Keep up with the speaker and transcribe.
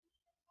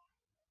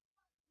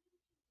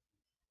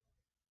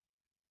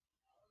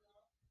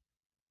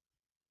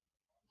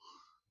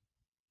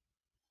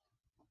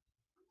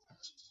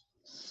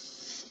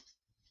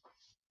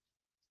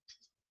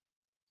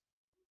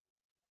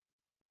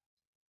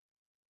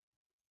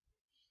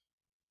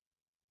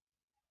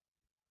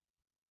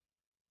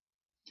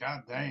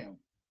God damn.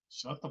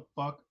 Shut the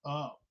fuck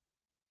up.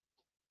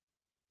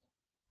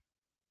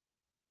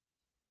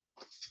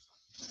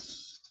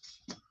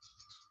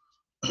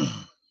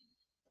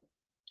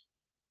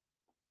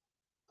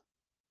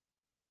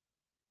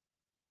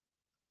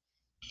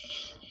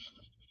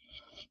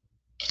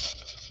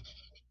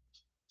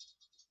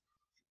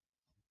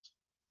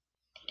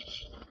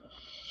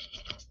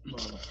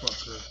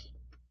 Motherfucker.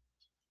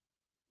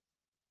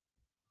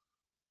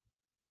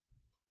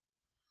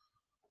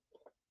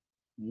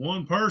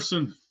 One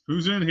person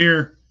who's in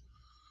here.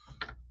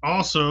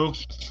 Also,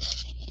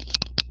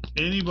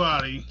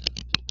 anybody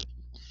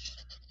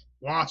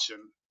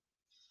watching,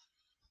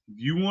 if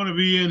you want to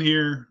be in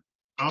here,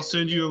 I'll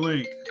send you a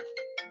link.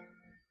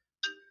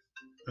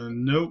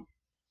 Nope,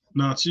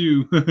 not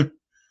you.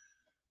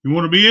 You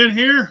want to be in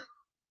here?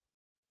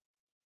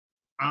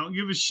 I don't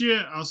give a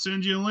shit. I'll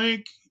send you a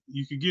link.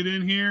 You can get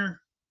in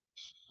here.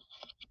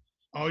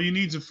 All you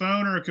need is a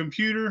phone or a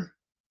computer.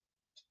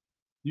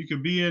 You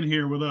can be in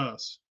here with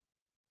us.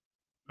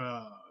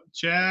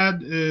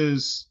 Chad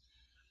is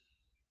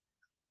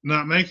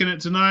not making it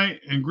tonight,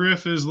 and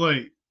Griff is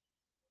late.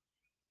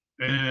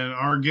 And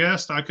our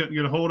guest, I couldn't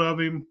get a hold of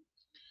him,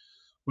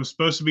 was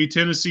supposed to be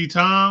Tennessee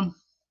Tom.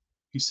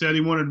 He said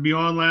he wanted to be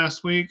on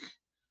last week.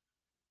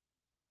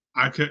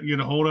 I couldn't get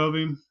a hold of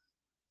him.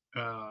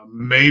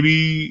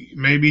 Maybe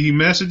he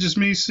messages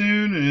me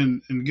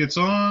soon and gets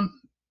on.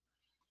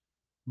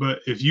 But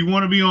if you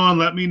want to be on,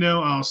 let me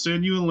know. I'll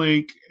send you a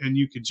link, and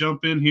you can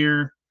jump in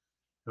here,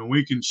 and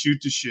we can shoot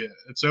the shit.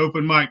 It's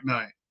open mic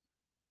night.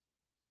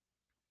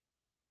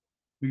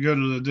 We go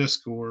to the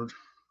Discord.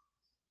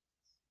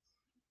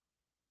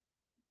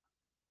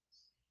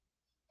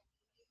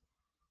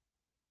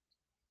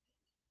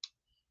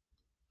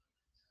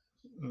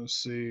 Let's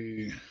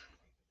see.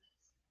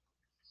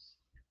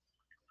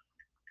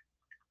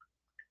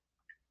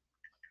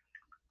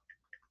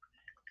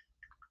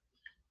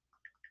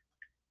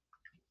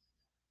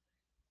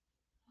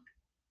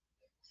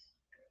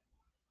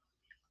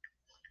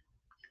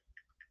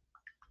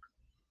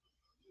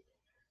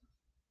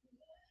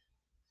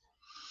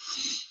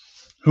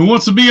 Who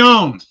wants to be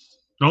on?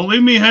 Don't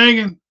leave me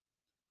hanging.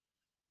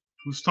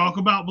 Let's talk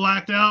about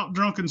blacked out,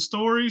 drunken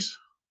stories.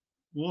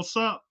 What's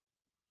up,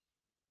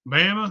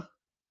 Bama?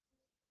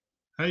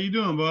 How you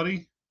doing,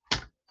 buddy?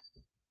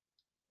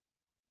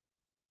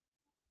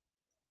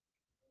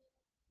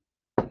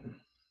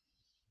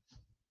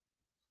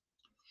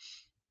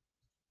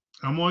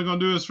 I'm only going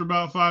to do this for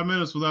about 5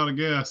 minutes without a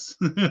guest.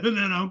 And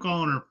then I'm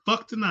calling her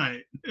fuck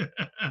tonight. It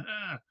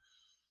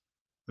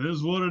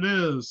is what it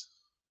is.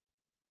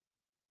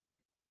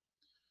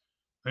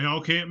 They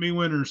all can't be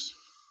winners.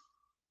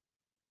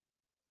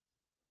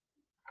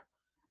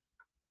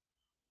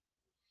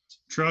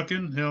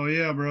 Trucking? Hell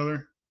yeah,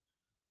 brother.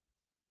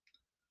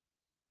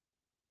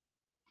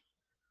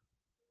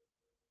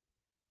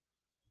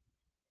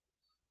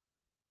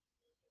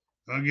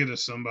 I'll get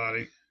us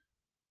somebody.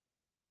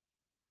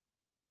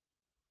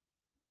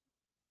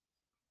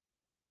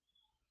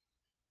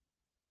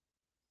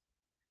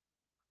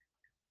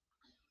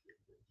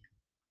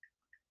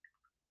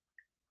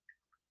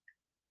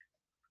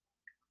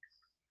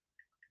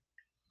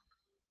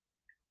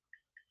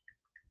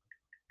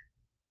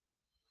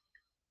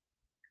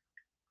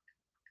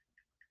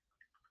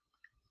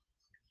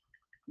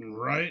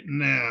 Right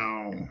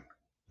now.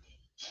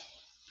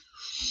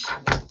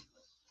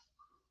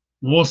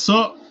 What's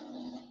up,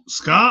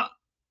 Scott?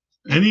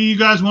 Any of you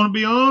guys want to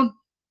be on?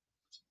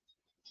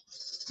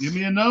 Give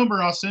me a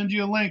number. I'll send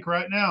you a link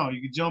right now.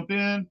 You can jump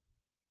in,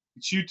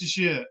 shoot the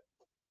shit.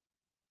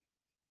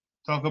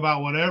 Talk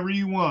about whatever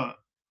you want.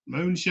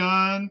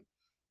 Moonshine,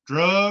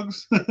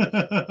 drugs,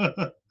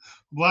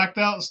 blacked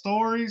out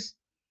stories.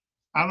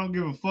 I don't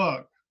give a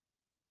fuck.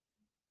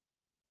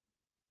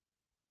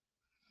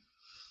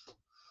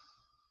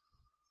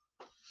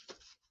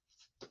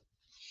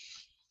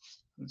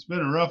 It's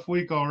been a rough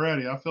week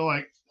already. I feel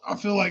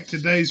like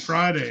today's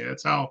Friday.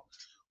 That's how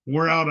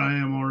wore out I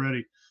am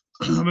already.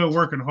 I've been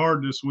working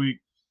hard this week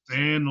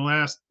and the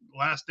last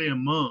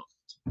damn month.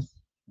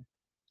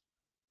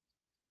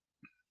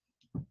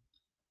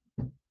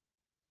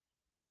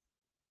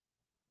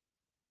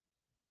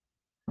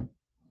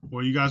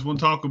 What you guys want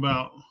to talk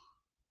about?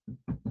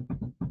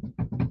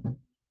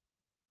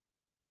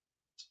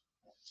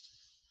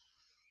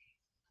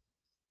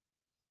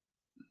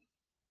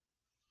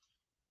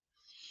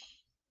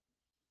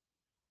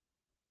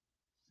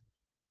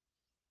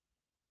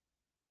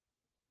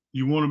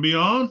 You want to be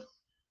on?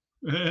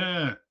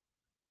 Yeah.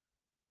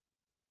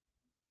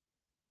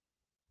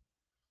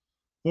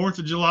 4th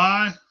of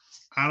July?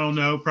 I don't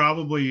know.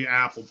 Probably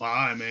apple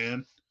pie,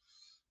 man.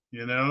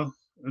 You know,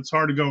 it's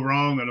hard to go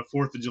wrong at a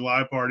 4th of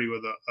July party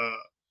with a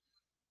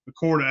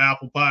quart of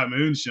apple pie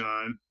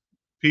moonshine,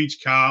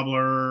 peach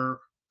cobbler,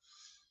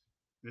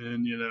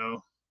 and, you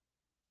know,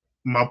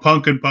 my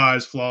pumpkin pie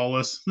is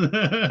flawless.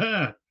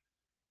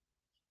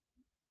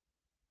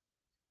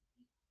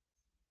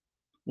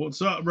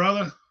 What's up,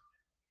 brother?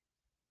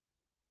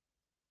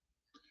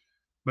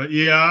 But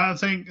yeah, I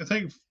think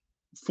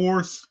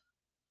 4th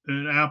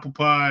and apple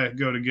pie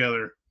go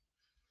together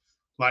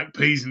like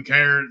peas and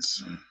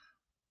carrots.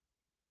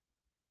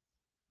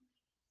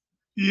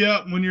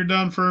 Yep, when you're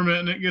done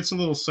fermenting, it gets a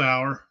little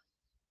sour.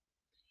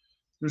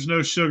 There's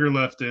no sugar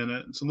left in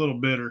it. It's a little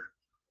bitter.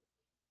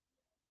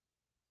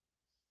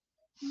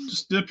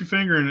 Just dip your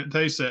finger in it,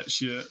 taste that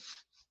shit.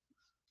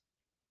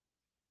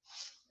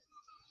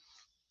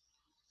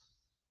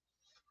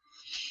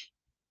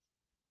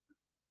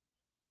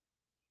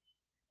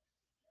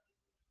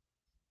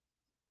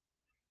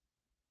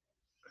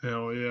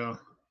 Hell yeah.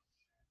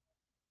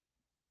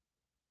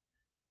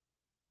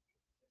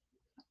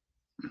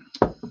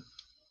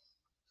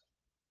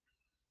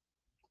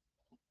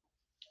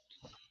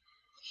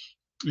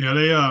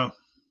 Yeah,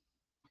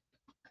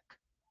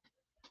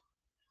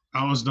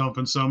 I was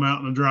dumping some out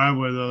in the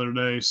driveway the other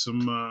day,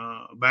 some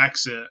back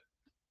set,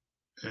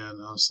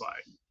 and I was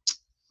like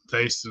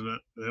tasting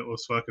it. It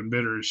was fucking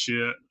bitter as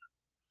shit.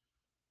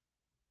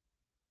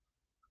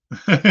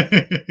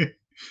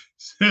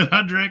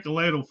 I drank a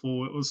ladle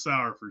full. It was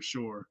sour for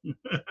sure.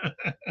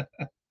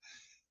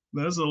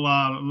 That's a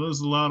lot.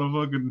 There's a lot of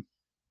fucking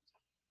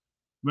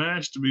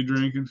mash to be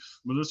drinking,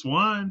 but it's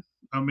wine.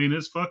 I mean,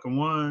 it's fucking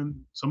wine.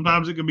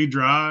 Sometimes it can be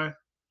dry.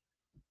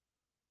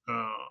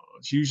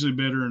 It's usually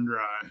bitter and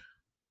dry.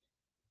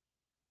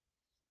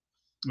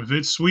 If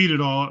it's sweet at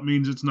all, it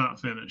means it's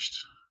not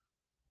finished.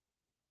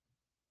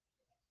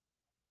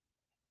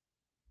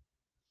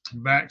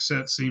 Back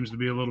set seems to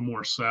be a little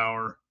more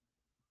sour.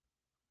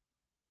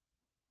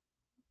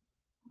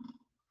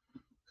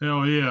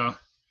 Hell yeah.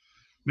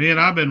 Man,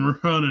 I've been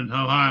running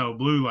Ohio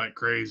Blue like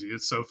crazy.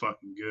 It's so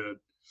fucking good.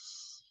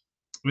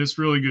 It's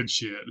really good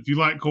shit. If you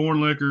like corn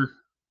liquor,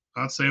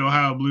 I'd say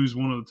Ohio Blue's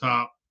one of the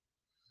top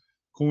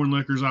corn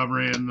liquors I've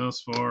ran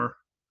thus far.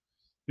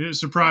 It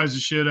surprised the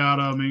shit out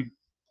of me.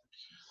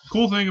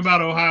 Cool thing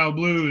about Ohio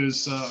Blue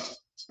is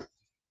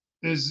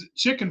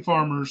chicken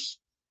farmers,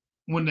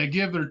 when they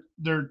give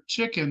their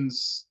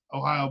chickens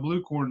Ohio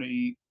Blue corn to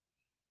eat,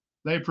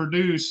 they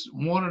produce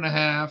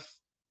 1.5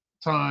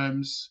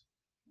 times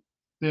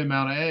the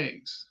amount of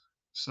eggs.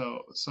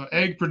 So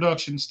egg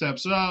production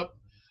steps up.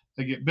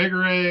 They get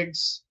bigger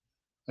eggs.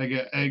 They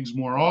get eggs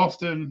more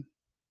often.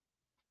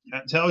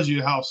 That tells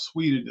you how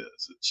sweet it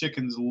is. The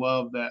chickens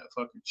love that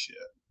fucking shit.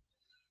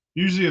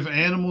 Usually, if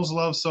animals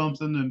love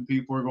something, then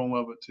people are gonna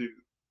love it too,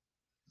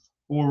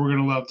 or we're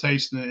gonna love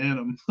tasting it in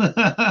them.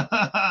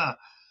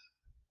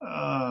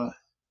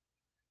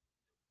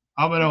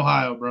 I'm in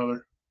Ohio,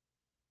 brother.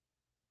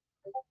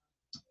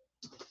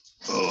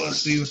 Oh, let's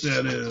see what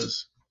that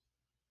is.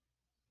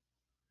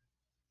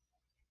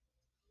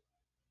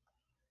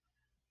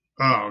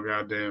 Oh,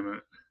 god damn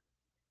it.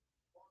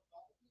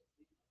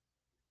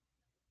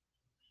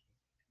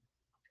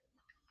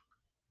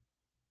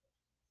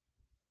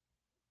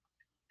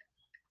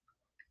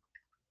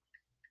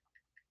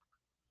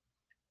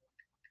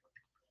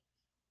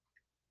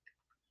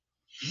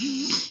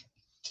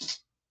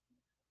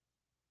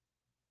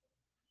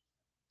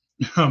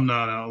 I'm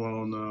not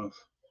outlaw enough.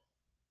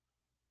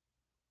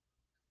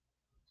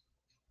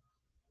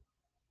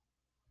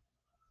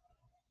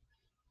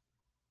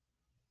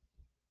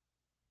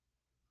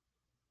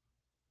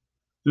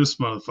 This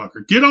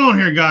motherfucker. Get on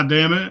here,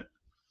 goddamn it.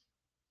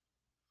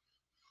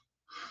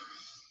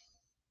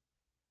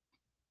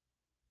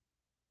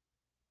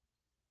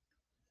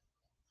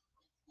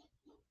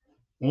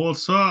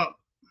 What's up?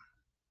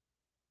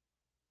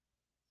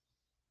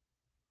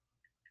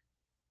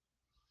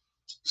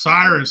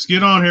 Cyrus,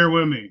 get on here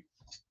with me.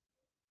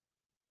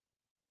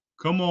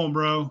 Come on,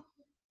 bro.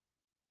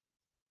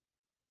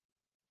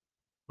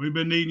 We've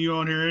been needing you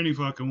on here any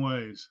fucking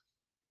ways.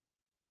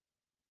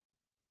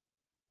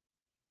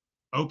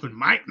 Open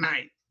mic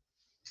night.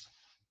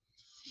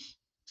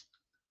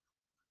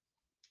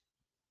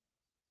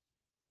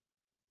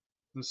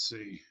 Let's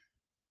see.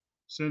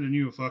 Sending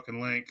you a fucking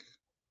link.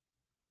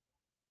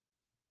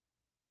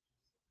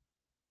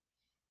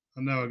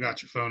 I know I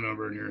got your phone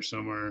number in here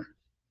somewhere.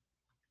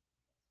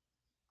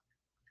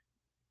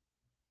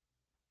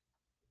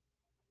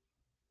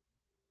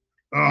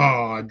 Oh,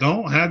 I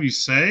don't have you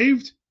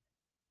saved?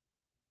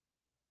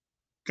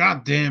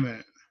 God damn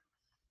it.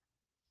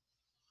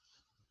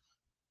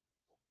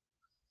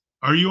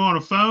 Are you on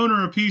a phone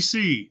or a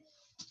PC?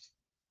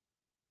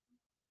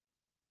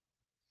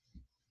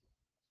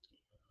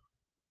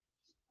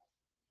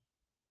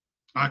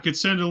 I could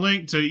send a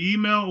link to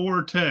email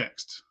or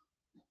text.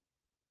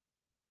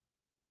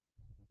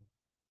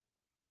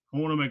 I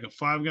want to make a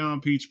 5-gallon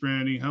peach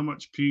brandy. How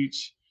much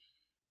peach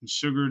and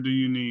sugar do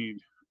you need?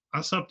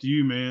 That's up to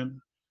you,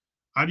 man.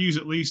 I'd use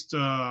at least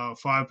 5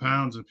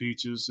 pounds of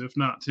peaches, if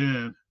not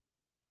 10.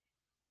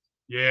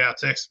 Yeah,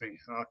 text me.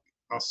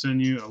 I'll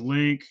send you a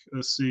link.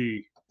 Let's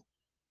see.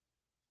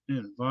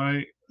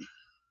 Invite.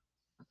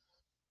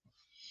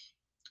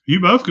 You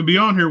both could be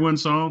on here one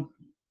song.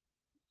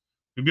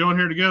 We'd be on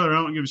here together.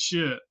 I don't give a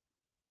shit.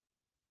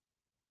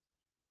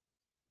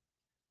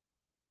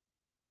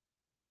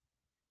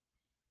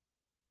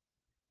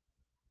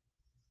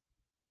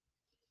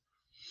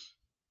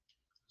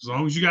 As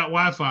long as you got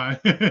Wi-Fi.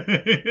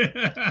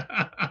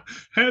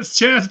 That's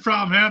Chad's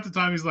problem half the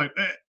time. He's like,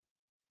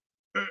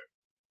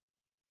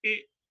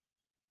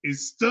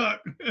 he's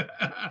stuck.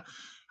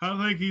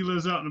 I think he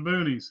lives out in the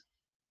boonies.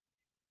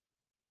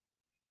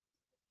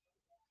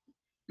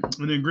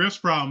 And then Griff's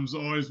problems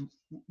always,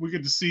 we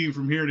get to see him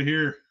from here to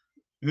here.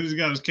 He's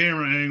got his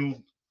camera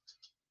angled.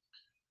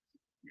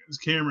 His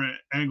camera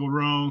angled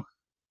wrong.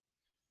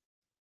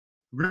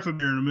 Griff will be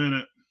here in a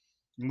minute,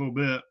 a little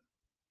bit.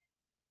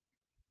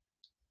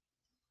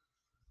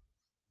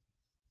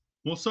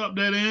 What's up,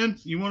 Dead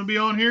End? You want to be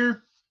on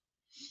here?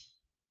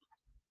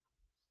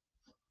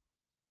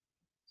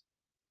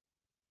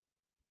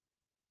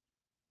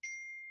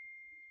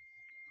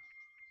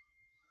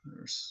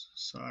 There's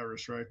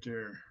Cyrus right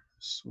there.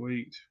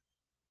 Sweet.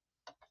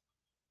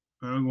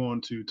 I'm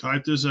going to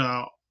type this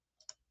out.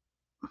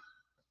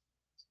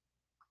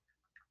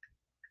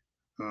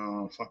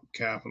 Fucking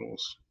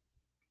capitals.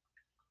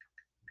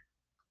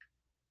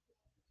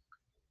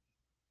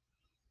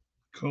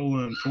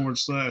 Colon /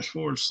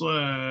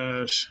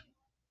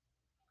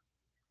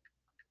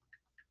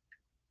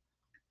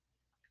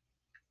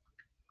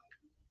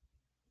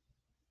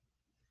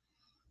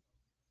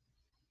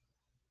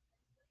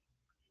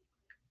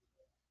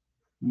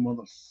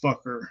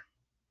 motherfucker.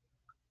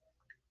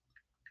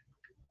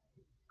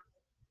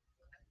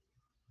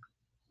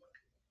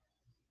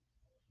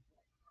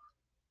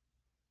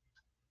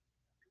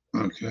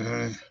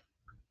 Okay.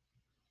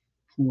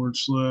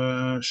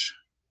 /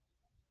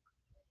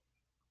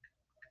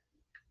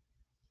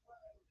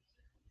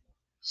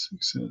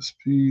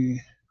 6SP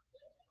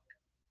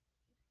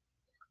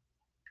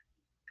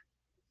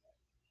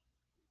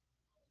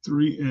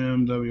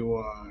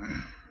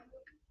 3MWY.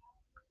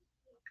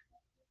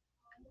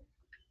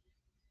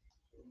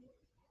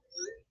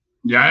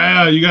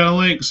 Yeah, you got a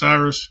link,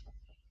 Cyrus.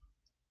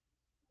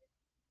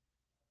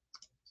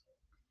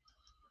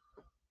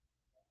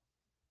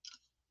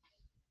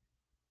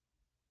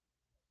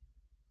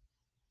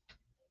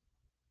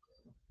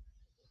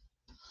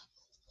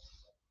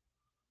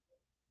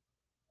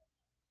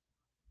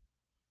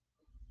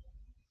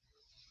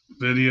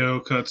 Video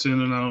cuts in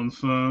and out on the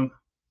phone.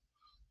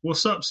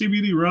 What's up,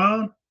 CBD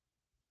Ron?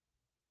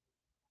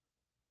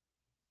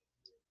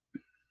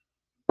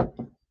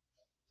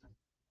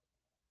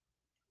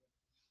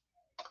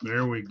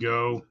 There we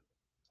go.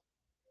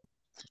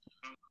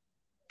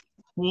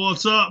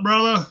 What's up,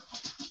 brother?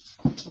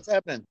 What's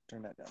happening?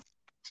 Turn that down.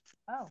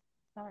 Oh,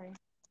 sorry.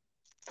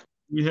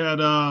 We had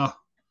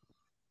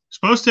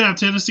supposed to have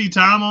Tennessee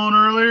Time on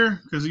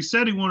earlier because he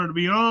said he wanted to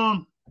be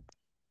on.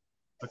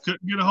 I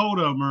couldn't get a hold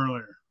of him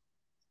earlier.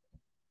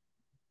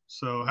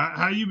 So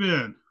how you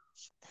been?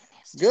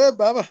 Good,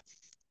 Bubba.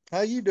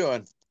 How you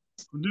doing?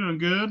 I'm doing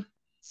good.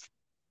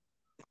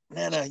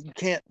 Nana, you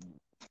can't.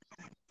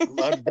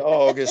 My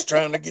dog is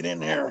trying to get in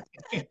here.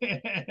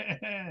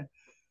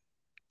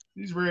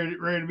 He's ready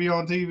to be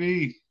on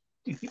TV.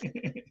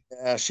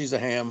 Yeah, she's a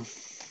ham.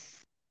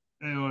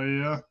 Hell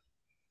yeah.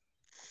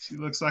 She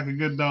looks like a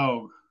good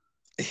dog.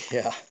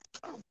 Yeah.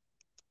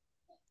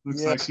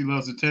 Looks like she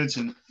loves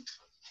attention.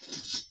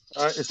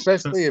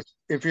 Especially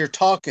if you're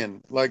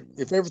talking, like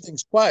if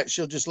everything's quiet,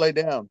 she'll just lay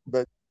down.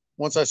 But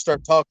once I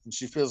start talking,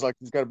 she feels like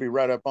she's got to be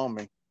right up on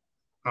me.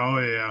 Oh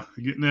yeah,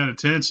 getting that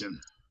attention.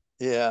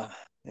 Yeah.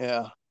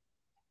 Hell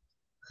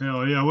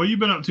yeah. What you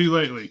been up to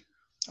lately?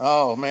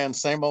 Oh man,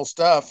 same old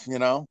stuff,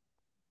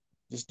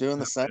 just doing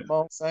the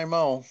same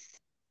old.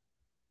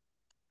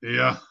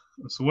 Yeah.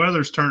 This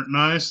weather's turned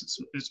nice.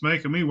 It's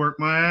making me work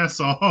my ass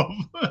off.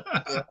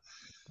 Yeah.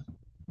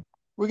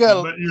 We got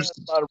a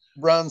lot of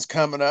runs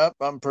coming up.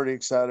 I'm pretty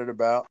excited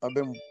about. I've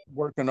been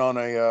working on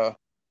a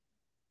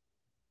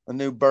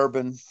new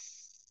bourbon,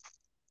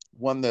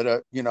 one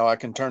that I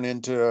can turn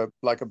into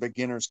like a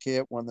beginner's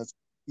kit, one that's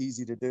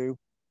easy to do.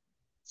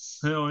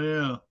 Hell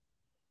yeah.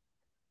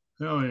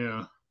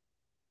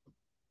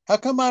 How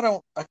come I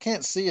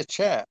can't see a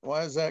chat?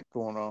 Why is that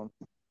going on?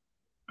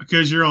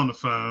 Because you're on the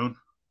phone.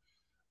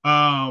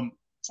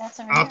 That's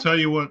all right. I'll tell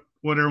you what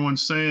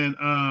everyone's saying.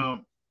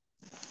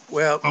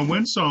 Well, a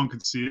Windsong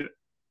can see it.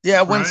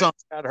 Yeah,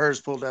 Windsong's got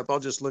hers pulled up. I'll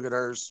just look at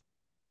hers.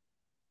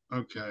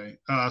 Okay.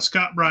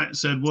 Scott Bryant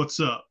said, "What's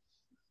up?"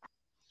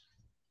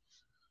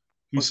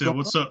 He said,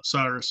 "What's up,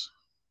 Cyrus?"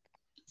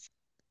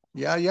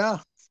 Yeah.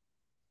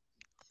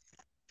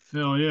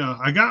 Hell yeah!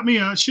 I got me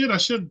a shit. I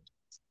should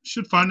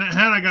find that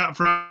hat I got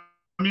from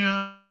you.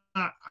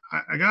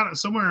 I got it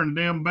somewhere in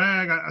the damn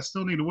bag. I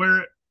still need to wear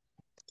it.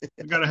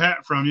 I got a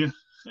hat from you.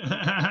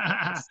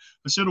 I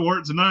should have worn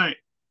it tonight.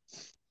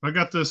 I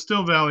got the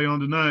Still Valley on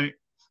tonight.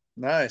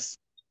 Nice.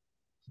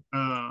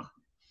 But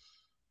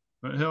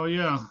hell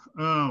yeah.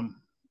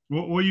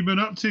 What you been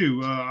up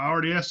to? I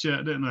already asked you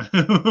that, didn't I?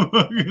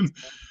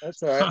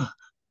 That's all right.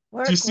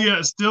 Did you see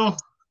that still?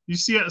 You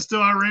see that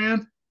still I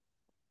ran?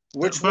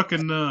 Which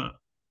fucking the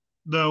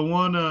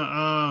one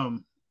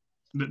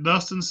that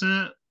Dustin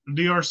sent,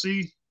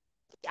 DRC?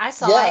 I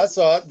saw it. I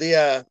saw it.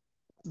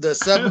 The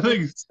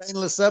submarine,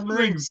 stainless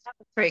submarine.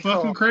 Pretty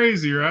fucking cool.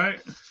 Crazy, right?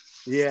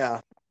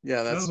 Yeah.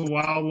 That was a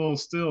wild little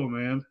still,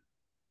 man.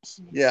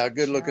 Yeah,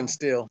 good looking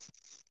still.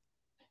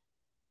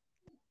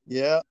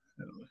 Yeah.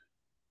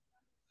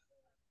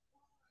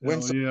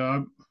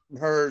 Yeah.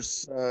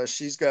 Hers,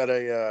 she's got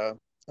an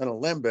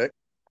Alembic.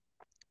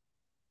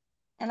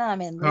 And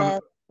I'm in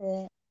love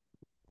with it.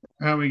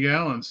 How many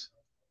gallons?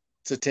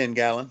 It's a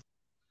 10-gallon.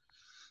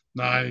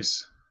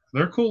 Nice.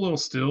 They're cool little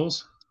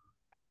stills.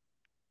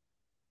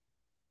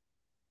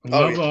 I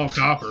love the all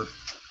copper.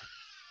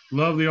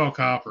 Love the all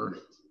copper.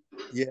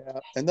 Yeah,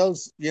 and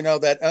those,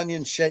 that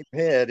onion-shaped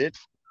head,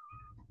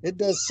 it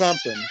does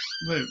something.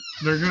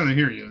 They're gonna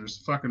hear you.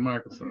 There's a fucking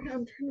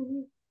microphone.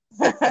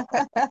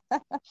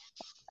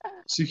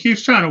 She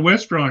keeps trying to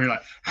whisper on you,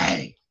 like,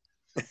 "Hey,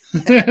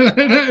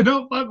 it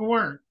don't fucking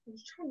work." I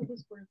was trying to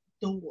whisper at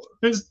the door.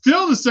 It's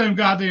still the same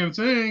goddamn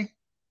thing.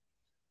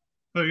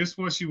 But guess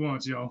what she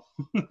wants, y'all?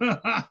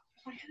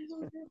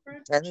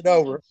 Turn it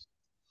over.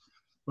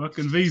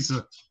 Fucking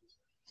Visa.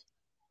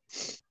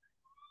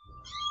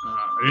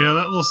 Yeah,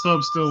 that little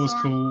stub still was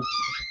cool.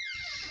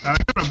 I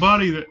got a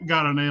buddy that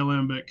got an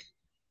Alembic.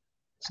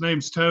 His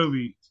name's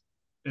Toby,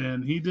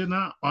 and he did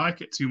not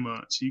like it too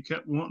much. He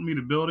kept wanting me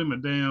to build him a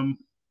damn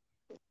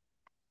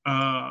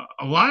a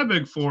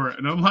Liebig for it,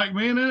 and I'm like,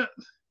 man, that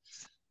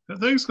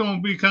thing's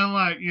gonna be kind of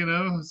like,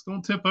 it's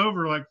gonna tip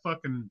over like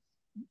fucking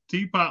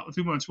teapot with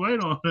too much weight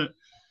on it.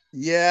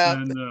 Yeah,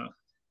 and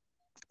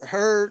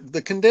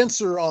the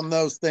condenser on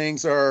those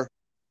things are,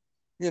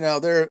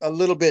 they're a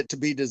little bit to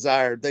be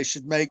desired. They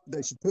should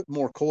put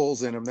more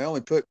coils in them. They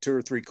only put 2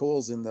 or 3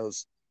 coils in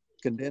those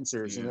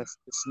condensers, and it's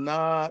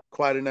not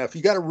quite enough.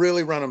 You got to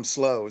really run them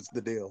slow. Is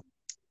the deal.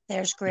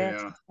 There's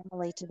Griff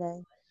Emily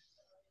today.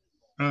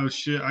 Oh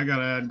shit! I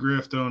gotta add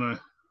Griff, don't I?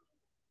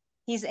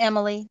 He's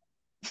Emily.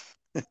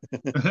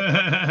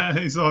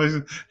 He's always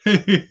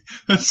that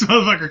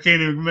motherfucker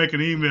can't even make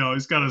an email.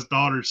 He's got his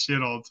daughter's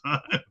shit all the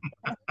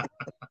time.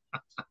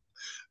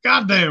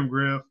 Goddamn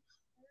Griff.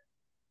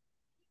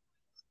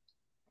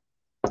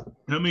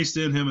 Let me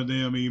send him a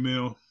damn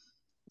email.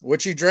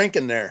 What you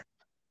drinking there?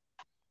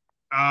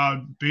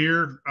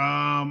 Beer.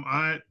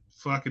 I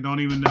fucking don't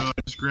even know. I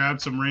just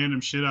grabbed some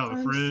random shit out of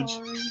the fridge.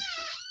 Sorry.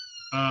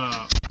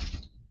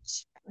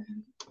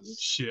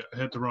 Shit, I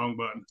hit the wrong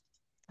button.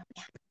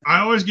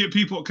 I always get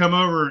people that come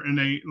over and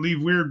they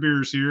leave weird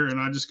beers here, and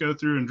I just go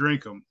through and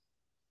drink them.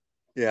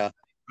 Yeah.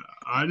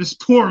 I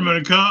just pour them in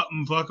a cup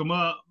and fuck them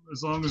up.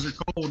 As long as they're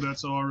cold,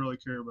 that's all I really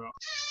care about.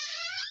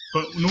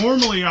 But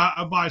normally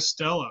I buy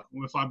Stella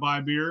if I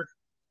buy beer.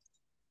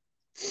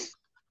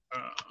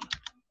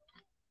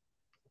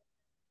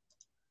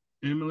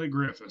 Emily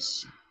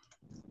Griffiths.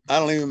 I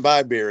don't even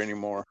buy beer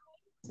anymore.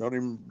 Don't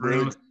even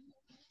really.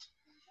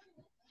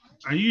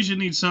 I usually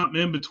need something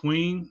in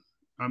between.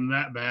 I'm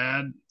that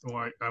bad,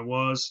 or I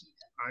was.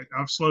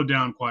 I've slowed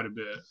down quite a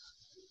bit.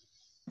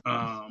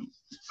 I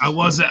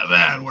was that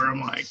bad where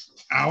I'm like,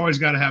 I always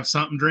got to have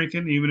something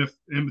drinking, even if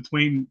in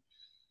between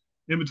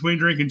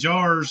drinking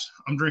jars,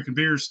 I'm drinking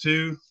beers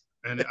too.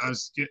 And I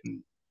was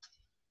you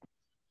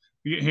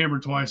get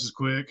hammered twice as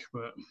quick,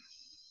 but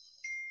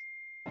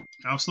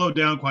I've slowed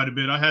down quite a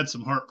bit. I had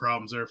some heart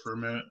problems there for a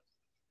minute.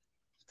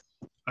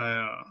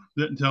 I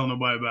didn't tell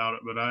nobody about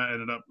it, but I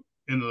ended up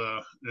in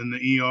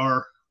the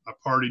ER. I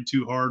partied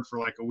too hard for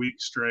like a week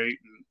straight.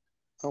 And,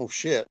 oh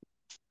shit!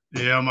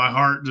 Yeah, my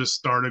heart just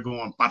started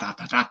going, and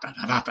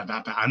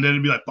then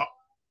it'd be like,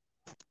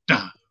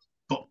 and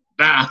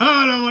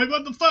I'm like,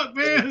 what the fuck,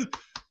 man?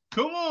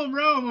 Come on,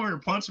 bro! I'm over here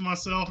punching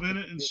myself in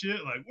it and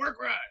shit. Like,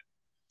 work right.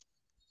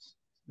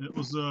 It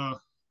was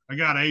I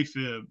got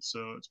AFib,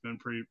 so it's been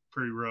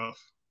pretty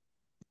rough.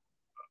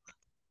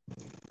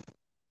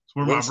 It's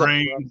where my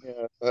brain.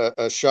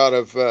 A shot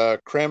of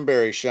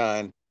cranberry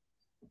shine.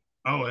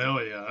 Oh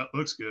hell yeah, that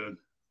looks good.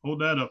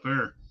 Hold that up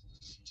there.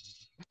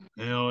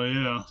 Hell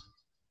yeah.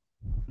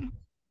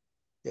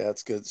 Yeah,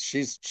 it's good.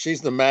 She's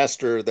the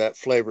master of that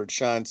flavored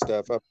shine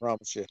stuff. I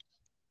promise you.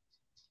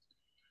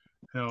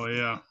 Hell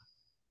yeah.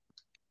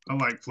 I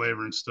like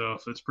flavoring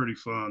stuff. It's pretty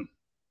fun.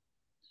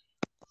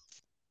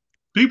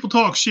 People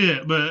talk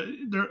shit, but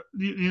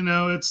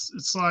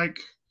it's like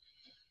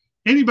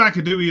anybody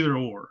could do either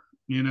or.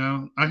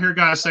 I hear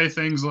guys say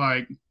things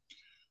like,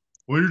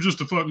 well, you're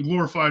just a fucking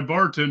glorified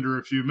bartender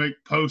if you make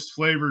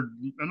post-flavored.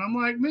 And I'm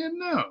like, man,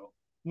 no.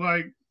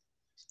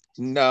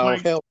 No,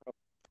 hell no.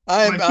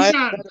 I'm a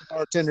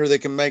bartender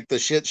that can make the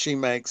shit she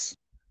makes.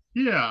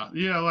 Yeah.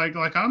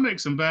 Like I make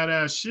some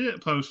badass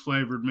shit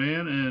post-flavored,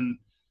 man. And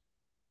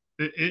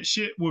it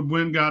shit would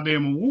win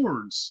goddamn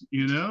awards,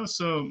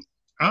 So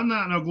I'm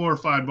not no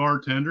glorified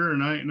bartender,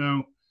 and I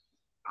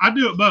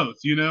do it both,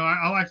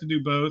 I like to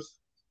do both.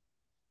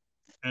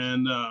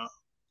 And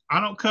I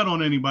don't cut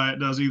on anybody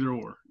that does either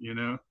or,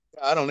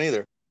 I don't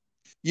either.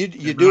 You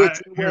do it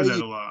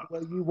a lot. The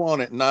way you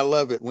want it, and I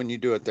love it when you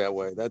do it that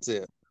way. That's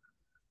it.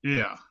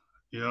 Yeah.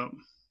 Yep.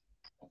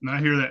 And I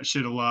hear that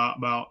shit a lot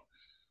about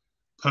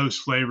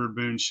post-flavored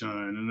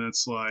moonshine, and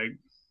it's like,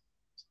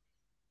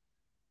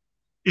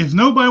 if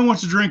nobody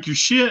wants to drink your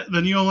shit,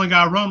 then you only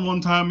got to run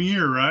one time a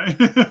year, right?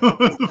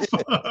 What the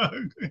fuck?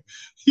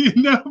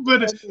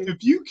 But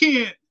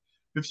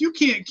if you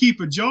can't keep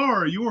a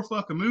jar of your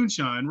fucking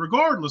moonshine,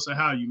 regardless of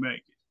how you make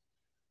it,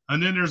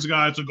 And then there's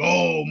guys like,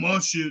 oh, my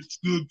shit's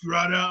good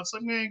right out. It's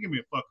like, man, give me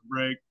a fucking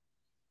break.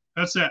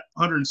 That's that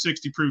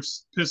 160 proof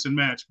piss and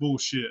match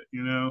bullshit,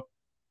 you know?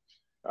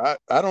 I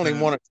don't even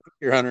want to take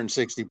your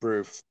 160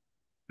 proof.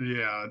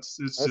 Yeah,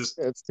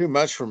 it's too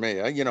much for me.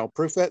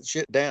 Proof that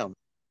shit down.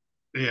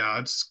 Yeah,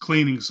 it's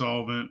cleaning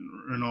solvent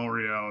in all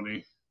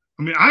reality.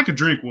 I mean, I could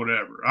drink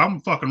whatever.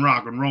 I'm fucking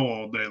rock and roll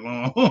all day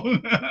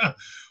long.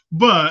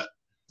 But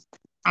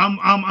I'm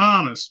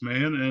honest,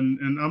 man,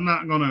 and I'm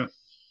not gonna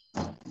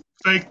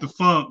fake the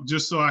funk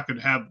just so I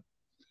could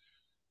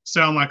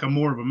sound like I'm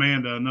more of a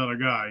man to another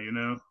guy, you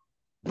know?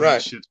 Right.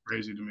 That shit's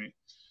crazy to me.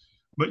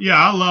 But yeah,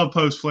 I love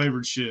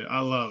post-flavored shit.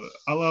 I love it.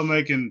 I love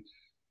making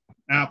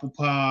apple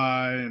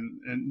pie,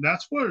 and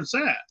that's where it's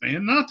at,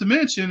 man. Not to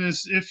mention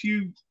is if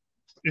you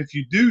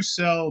do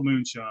sell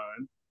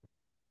moonshine,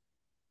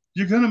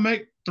 you're gonna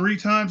make 3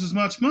 times as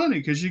much money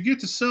because you get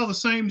to sell the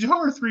same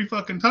jar 3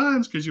 fucking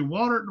times because you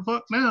water it the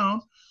fuck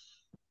down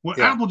with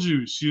apple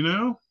juice, you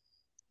know?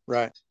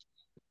 Right.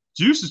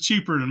 Juice is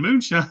cheaper than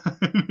moonshine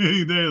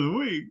any day of the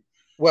week.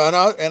 Well,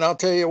 and I'll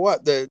tell you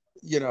what, there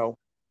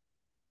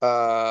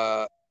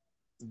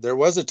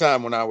was a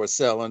time when I was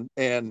selling,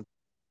 and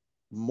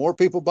more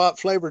people bought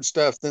flavored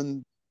stuff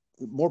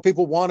more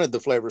people wanted the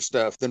flavored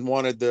stuff than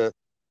wanted the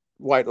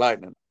White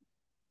Lightning.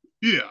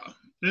 Yeah,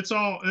 it's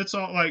all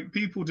like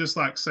people just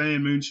like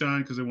saying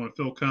moonshine because they want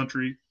to feel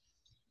country.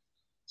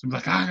 So I'm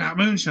like, I got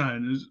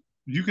moonshine.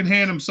 You can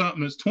hand them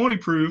something that's 20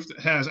 proof that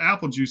has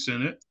apple juice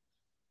in it,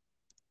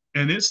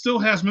 and it still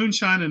has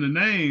moonshine in the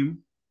name.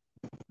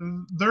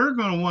 They're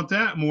going to want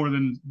that more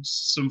than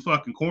some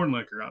fucking corn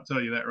liquor. I'll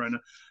tell you that right now.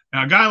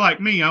 Now, a guy like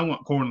me, I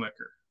want corn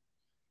liquor,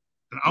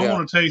 and I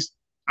want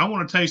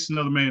to taste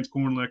another man's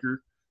corn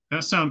liquor.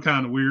 That sounds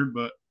kind of weird,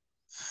 but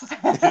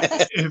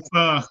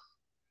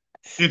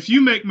if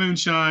you make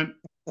moonshine,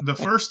 the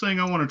first thing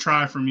I want to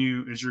try from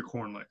you is your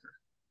corn liquor.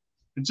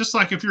 And just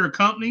like if you're a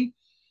company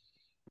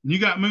and you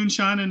got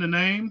moonshine in the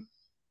name,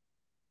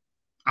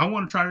 I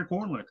want to try your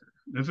corn liquor.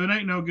 If it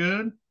ain't no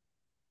good,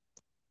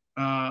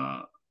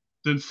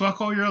 then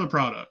fuck all your other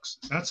products.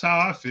 That's how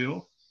I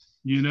feel.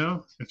 You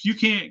know, if you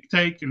can't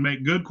take and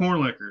make good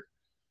corn liquor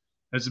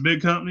as a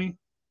big company,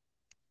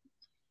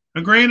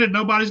 and granted,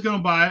 nobody's going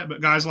to buy it,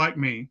 but guys like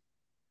me,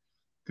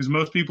 because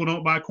most people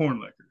don't buy corn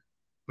liquor.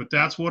 But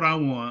that's what I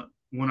want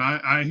when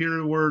I hear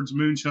the words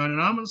moonshine.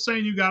 And I'm not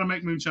saying you got to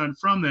make moonshine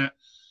from that.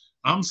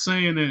 I'm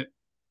saying that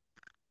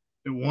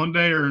one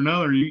day or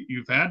another,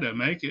 you've had to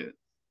make it.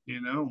 You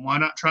know, why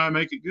not try and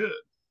make it good?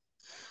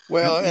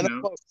 Well, and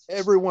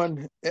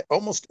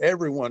almost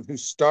everyone who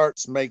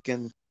starts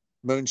making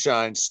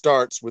moonshine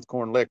starts with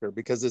corn liquor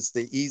because it's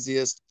the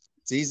easiest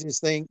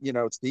thing. You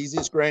know, it's the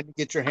easiest grain to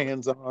get your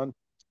hands on.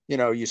 You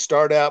know, you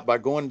start out by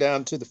going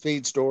down to the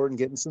feed store and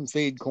getting some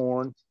feed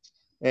corn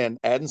and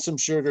adding some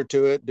sugar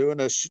to it, doing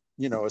a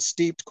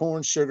steeped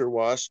corn sugar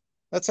wash.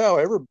 That's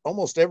how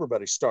almost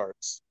everybody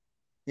starts.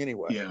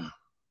 Anyway. Yeah.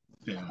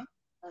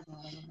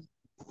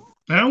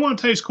 And I want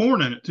to taste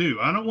corn in it too.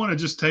 I don't want to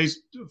just taste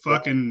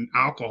fucking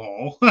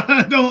alcohol.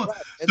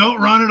 Don't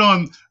run it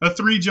on a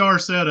 3-jar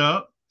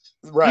setup.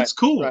 Right. It's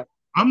cool. Right.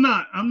 I'm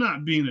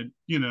not being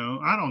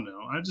I don't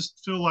know. I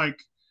just feel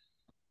like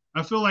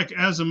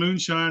as a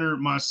moonshiner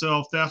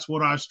myself, that's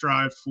what I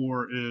strive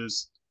for.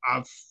 Is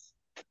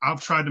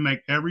I've tried to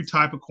make every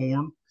type of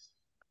corn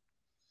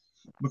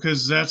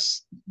because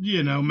that's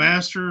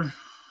master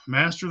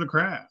the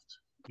craft.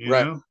 You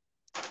know,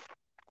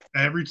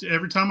 every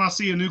time I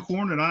see a new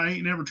corn that I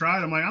ain't never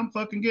tried, I'm like, I'm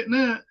fucking getting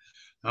that.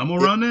 I'm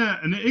gonna run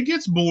that, and it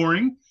gets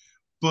boring.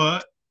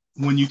 But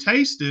when you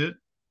taste it,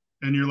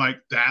 and you're like,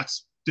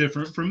 that's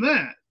different from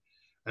that,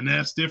 and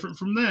that's different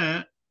from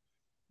that.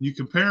 You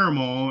compare them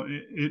all.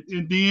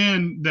 In the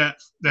end,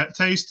 that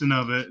tasting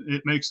of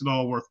it makes it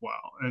all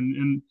worthwhile.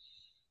 And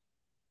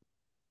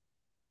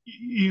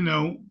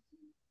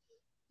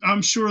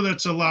I'm sure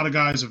that's a lot of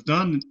guys have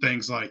done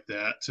things like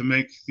that to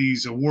make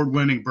these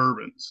award-winning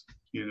bourbons.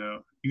 You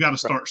know, you got to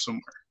start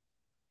somewhere.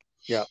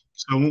 Yeah.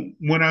 So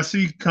when I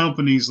see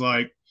companies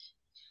like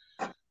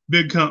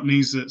big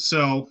companies that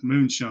sell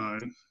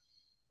moonshine,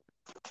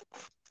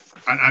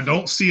 I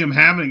don't see them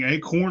having a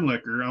corn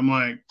liquor. I'm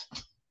like,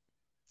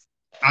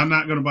 I'm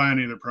not going to buy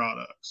any of their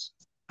products,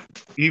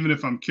 even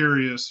if I'm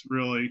curious,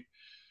 really.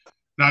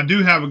 Now, I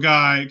do have a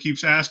guy who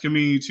keeps asking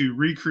me to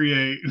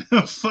recreate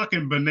a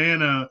fucking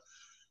banana,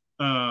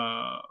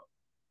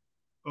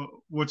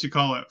 what you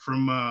call it,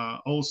 from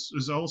Old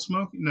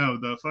Smoky? No,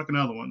 the fucking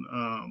other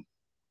one.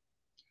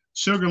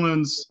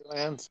 Sugarlands.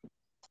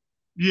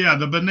 Yeah,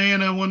 the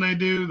banana when they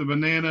do, the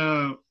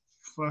banana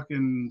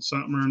fucking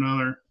something or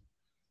another.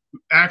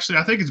 Actually,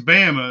 I think it's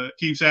Bama that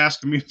keeps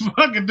asking me to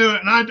fucking do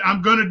it, and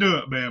I'm going to do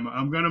it, Bama.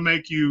 I'm going to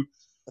make you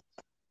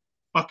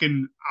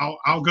fucking.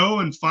 I'll go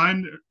and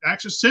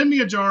actually send me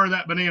a jar of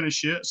that banana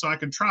shit so I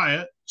can try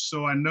it,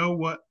 so I know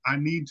what I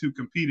need to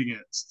compete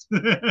against.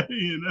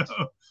 You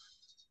know.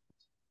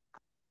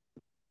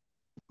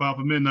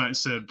 Papa Midnight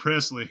said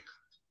Presley.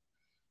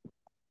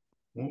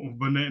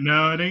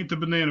 No, it ain't the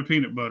banana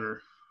peanut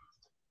butter.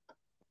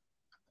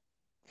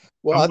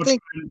 Well, I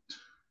think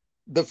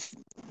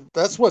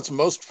that's what's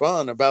most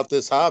fun about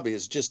this hobby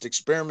is just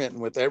experimenting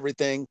with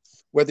everything,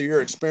 whether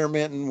you're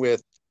experimenting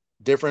with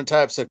different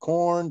types of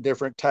corn,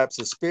 different types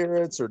of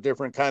spirits, or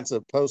different kinds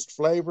of post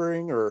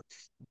flavoring, or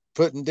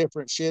putting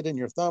different shit in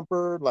your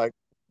thumper. Like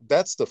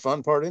that's the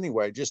fun part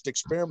anyway. Just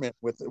experiment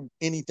with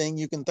anything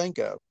you can think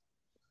of.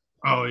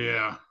 Oh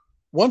yeah.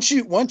 Once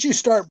you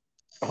start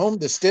home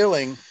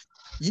distilling,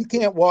 you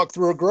can't walk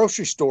through a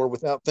grocery store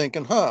without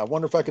thinking, I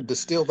wonder if I could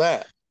distill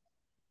that.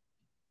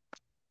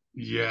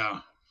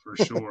 Yeah, for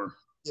sure.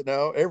 You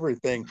know,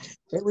 everything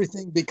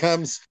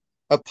becomes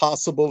a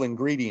possible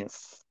ingredient.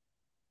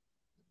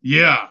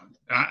 Yeah,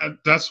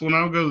 that's when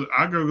I go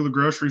to the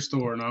grocery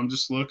store and I'm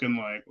just looking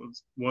like,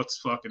 what's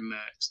fucking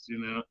next, you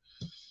know?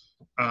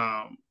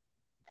 I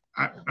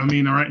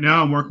mean, right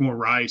now I'm working with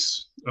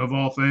rice of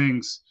all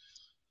things.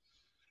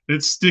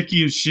 It's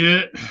sticky as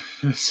shit.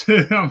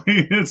 I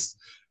mean,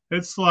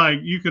 it's like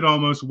you could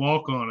almost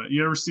walk on it.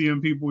 You ever see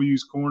people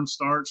use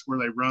cornstarch where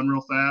they run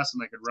real fast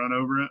and they could run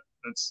over it?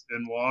 That's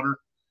in water.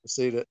 I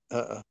see that.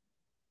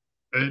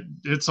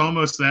 It's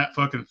almost that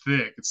fucking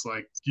thick. It's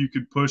like you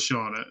could push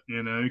on it.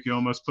 You know, you could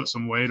almost put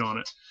some weight on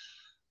it.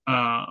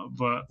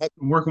 But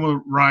I'm working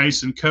with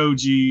rice and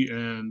koji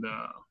and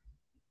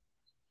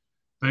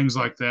things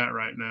like that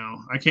right now.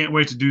 I can't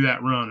wait to do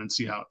that run and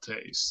see how it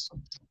tastes.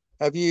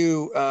 Have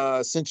you,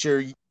 since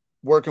you're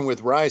working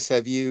with rice,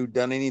 have you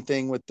done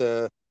anything with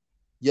the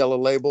Yellow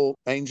Label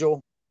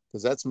Angel?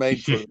 Because that's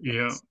made for.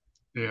 Yeah.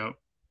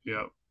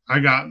 I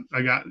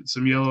got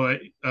some Yellow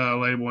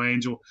Label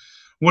Angel.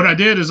 What I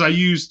did is I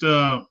used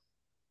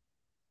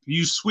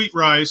sweet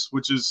rice,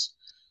 which is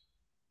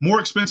more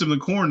expensive than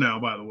corn now,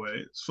 by the way.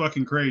 It's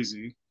fucking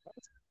crazy.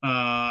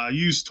 I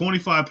used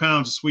 25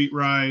 pounds of sweet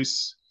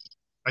rice.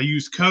 I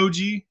used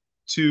koji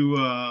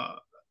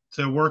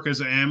to work as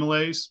an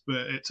amylase,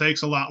 but it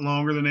takes a lot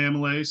longer than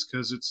amylase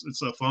because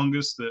it's a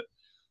fungus that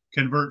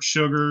converts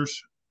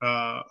sugars,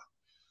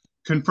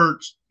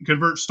 converts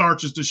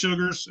starches to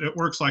sugars. It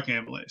works like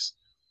amylase.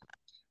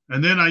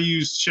 And then I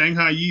used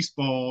Shanghai yeast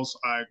balls.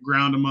 I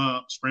ground them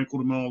up,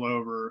 sprinkled them all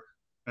over,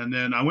 and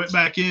then I went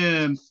back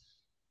in.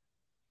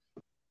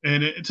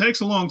 And it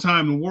takes a long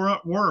time to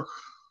work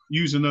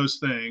using those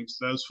things,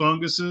 those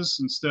funguses,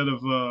 instead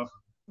of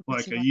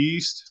like a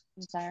yeast.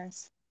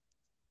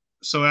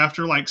 So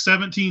after like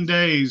 17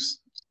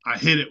 days, I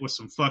hit it with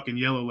some fucking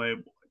Yellow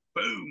Label.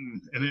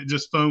 Boom. And it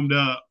just foamed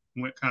up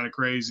and went kind of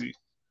crazy.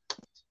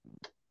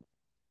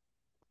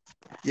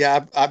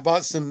 Yeah, I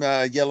bought some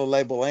Yellow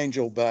Label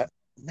Angel, but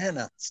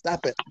Nana,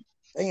 stop it.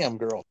 Damn,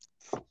 girl.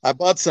 I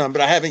bought some, but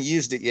I haven't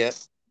used it yet.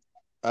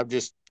 I've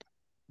just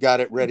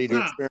got it ready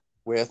to experiment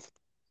with.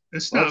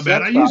 It's not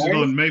bad. I used it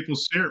on maple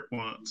syrup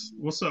once.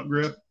 What's up,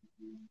 Griff?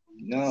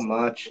 Not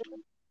much.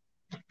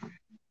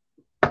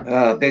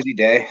 Busy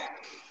day.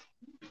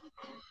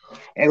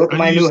 Hey, look at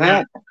my new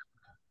hat.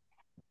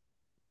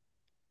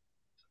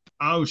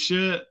 Oh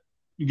shit!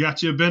 You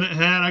got you a Bennett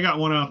hat? I got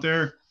one out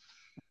there.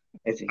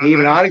 He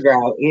even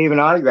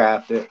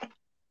autographed it.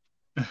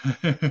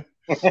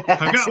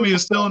 I got me a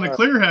Still in the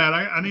Clear hat.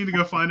 I need to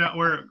go find out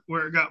where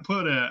it got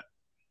put at.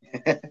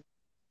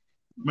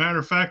 Matter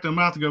of fact, I'm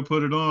about to go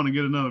put it on and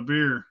get another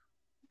beer.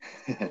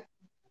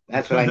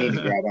 That's what I need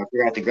to grab. I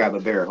forgot to grab a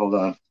beer. Hold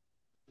on.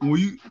 All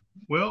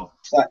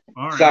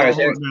right. Sorry,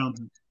 hold it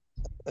down.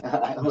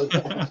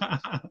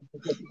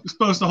 You're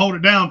supposed to hold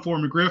it down for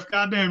me, Griff.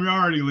 Goddamn, you're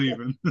already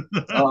leaving.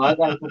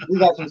 We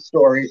got some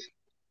stories.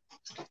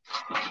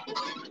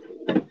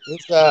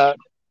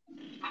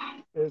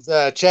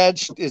 Is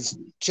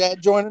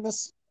Chad joining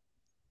us?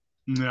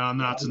 No,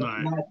 not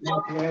tonight.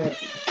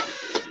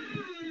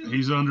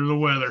 He's under the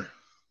weather.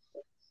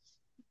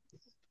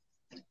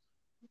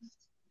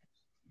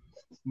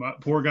 My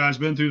poor guy's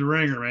been through the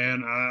ringer,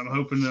 man. I'm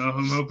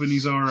hoping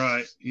he's all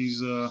right.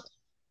 He's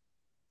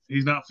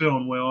not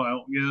feeling well, I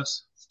don't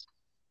guess.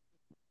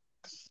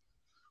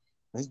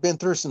 He's been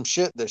through some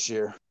shit this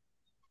year.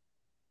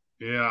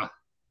 Yeah.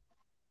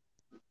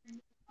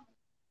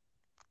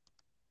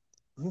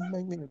 You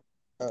make me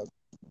a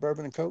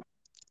bourbon and Coke?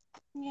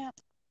 Yeah.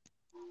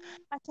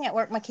 I can't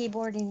work my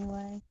keyboard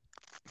anyway.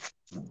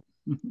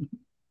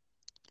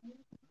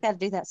 Got to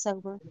do that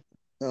sober.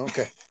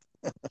 Okay.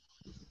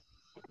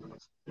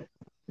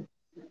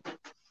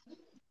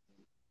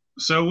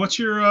 So what's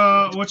your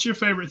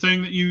favorite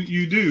thing that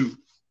you do,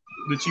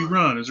 that you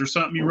run? Is there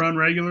something you run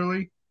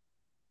regularly?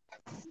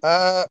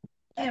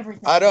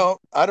 Everything. I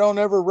don't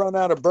ever run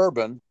out of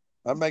bourbon.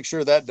 I make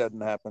sure that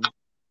doesn't happen.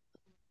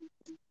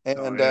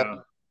 And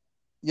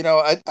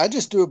I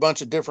just do a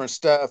bunch of different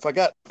stuff.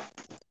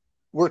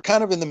 We're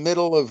kind of in the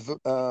middle of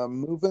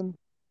moving,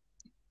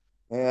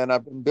 and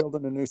I've been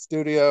building a new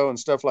studio and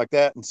stuff like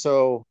that. And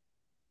so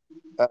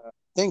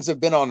things have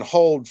been on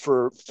hold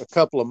for a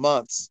couple of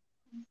months,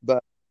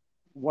 but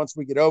once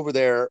we get over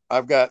there,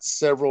 I've got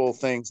several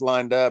things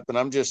lined up, and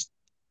I'm just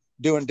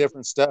doing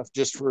different stuff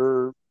just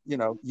for,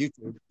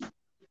 YouTube.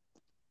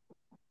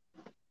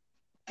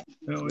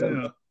 Hell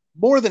yeah.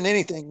 More than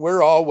anything,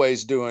 we're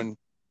always doing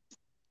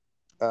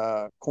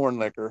corn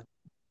liquor.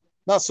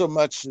 Not so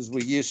much as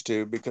we used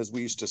to because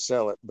we used to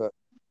sell it, but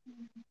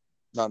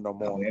not no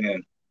more. Oh,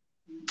 man.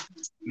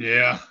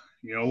 Yeah,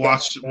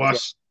 watch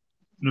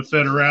the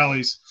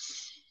Federales.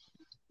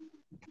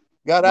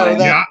 Got out of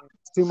that. Yeah.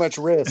 It's too much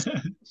risk.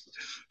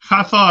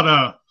 I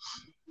thought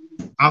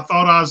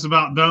I was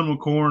about done with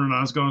corn, and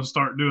I was going to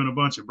start doing a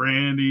bunch of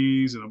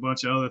brandies and a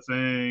bunch of other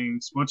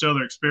things, a bunch of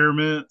other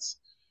experiments.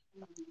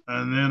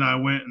 And then I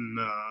went and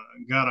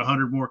got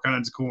 100 more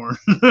kinds of corn.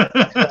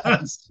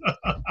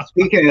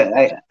 Speaking of,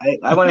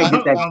 I want to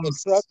get that on the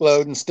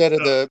truckload instead of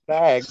the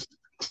bag.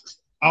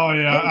 Oh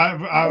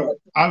yeah,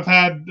 I've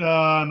had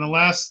in the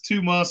last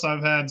 2 months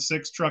I've had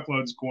 6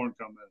 truckloads of corn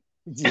come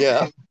in.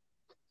 Yeah.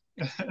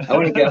 I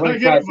want to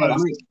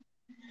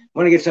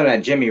get some of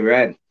that Jimmy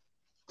Red.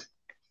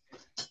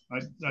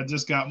 I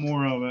just got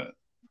more of it.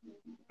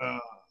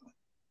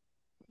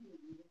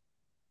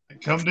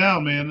 Come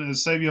down, man. It'll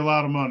save you a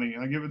lot of money.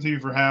 I'll give it to you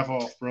for half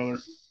off, brother.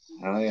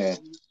 Oh yeah.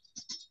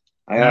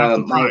 Half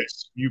the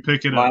price. You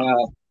pick it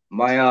up.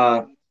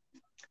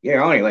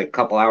 You're only like a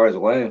couple hours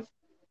away.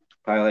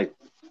 Probably like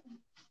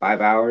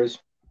 5 hours.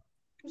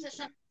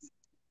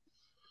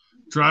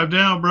 Drive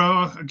down, bro.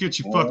 I'll get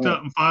you fucked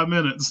up in 5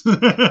 minutes.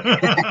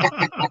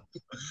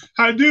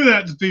 I do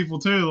that to people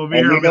too. They'll be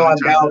here. I'm down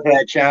for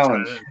that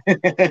challenge.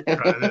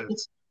 Try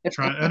this.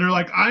 And they're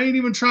like, I ain't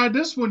even tried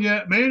this one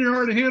yet, man. You're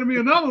already handing me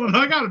another one.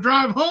 I got to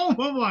drive home.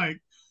 I'm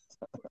like,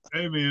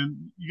 hey,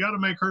 man, you got to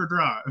make her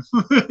drive.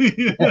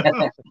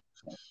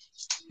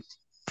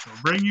 So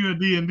bring you a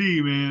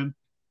D&D, man.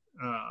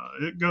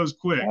 It goes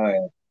quick. Oh,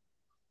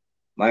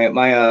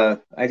 yeah.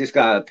 I just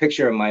got a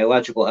picture of my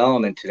electrical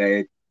element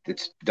today.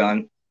 It's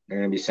done. They're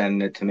gonna be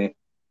sending it to me.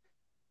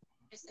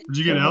 Where'd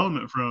you get an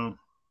element from?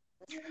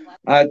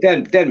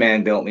 Dead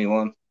Man built me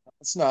one.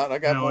 It's not. I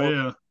got more.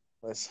 Yeah.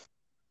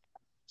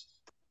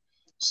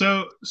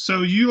 So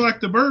you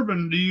like the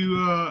bourbon? Do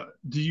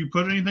you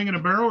put anything in a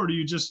barrel, or do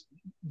you just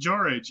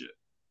jar age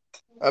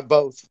it?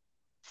 Both.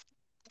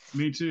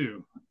 Me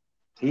too.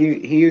 He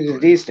uses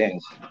these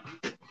things.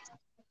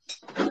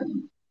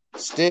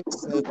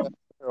 Sticks and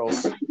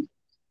barrels.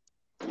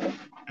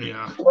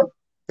 Yeah.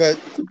 Good.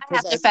 I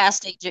have to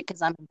fast age it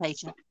because I'm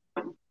impatient.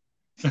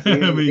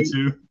 Me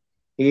too.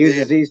 He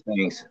uses these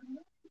things.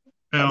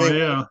 Hell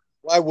yeah.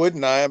 Why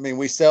wouldn't I? I mean,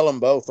 we sell them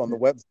both on the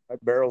website,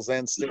 barrels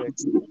and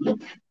sticks.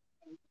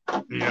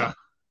 Yeah.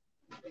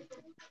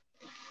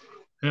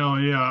 Hell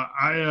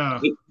yeah.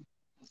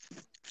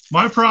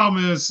 My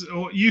problem is,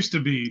 what used to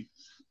be,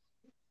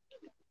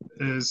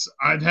 is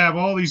I'd have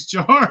all these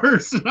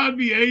jars and I'd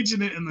be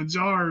aging it in the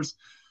jars,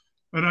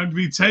 and I'd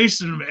be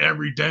tasting them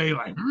every day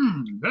like,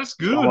 that's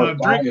good. I'd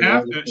drink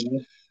half that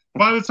shit.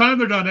 By the time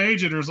they're done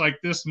aging, there's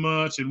like this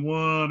much in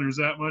one, there's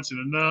that much in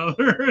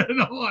another. And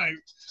I'm like,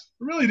 I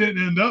really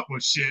didn't end up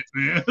with shit,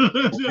 man.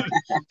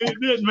 It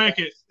didn't make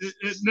it.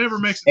 It never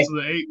makes it to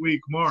the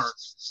 8-week mark.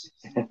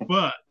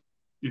 But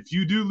if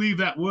you do leave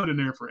that wood in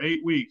there for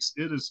 8 weeks,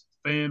 it is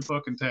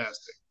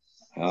fan-fucking-tastic.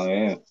 Oh,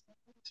 yeah.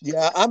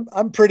 Yeah,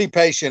 I'm pretty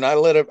patient. I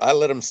let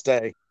them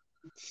stay.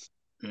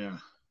 Yeah.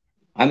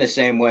 I'm the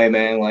same way,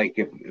 man. Like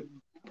if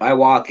I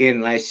walk in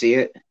and I see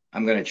it,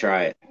 I'm gonna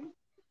try it.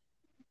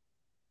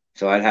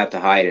 So I'd have to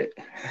hide it.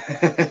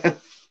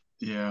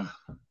 Yeah.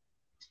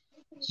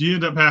 So you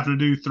end up having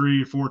to do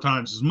 3 or 4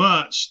 times as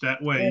much.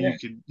 That way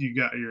you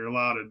got your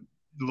allotted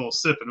little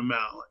sipping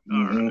amount. Like,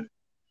 all right.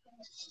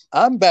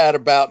 I'm bad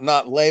about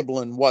not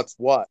labeling what's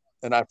what,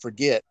 and I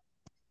forget.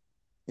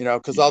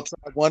 Because I'll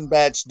try one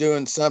batch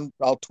doing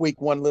I'll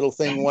tweak one little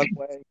thing one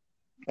way,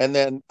 and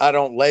then I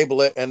don't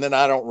label it, and then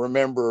I don't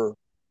remember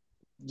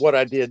what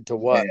I did to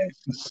what.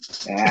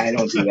 Yeah, I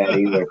don't do that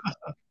either.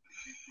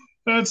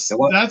 That's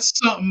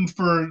something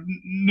for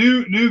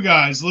new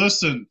guys.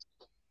 Listen,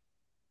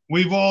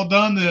 we've all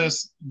done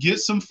this. Get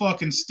some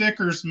fucking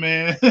stickers,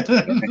 man.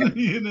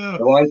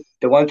 The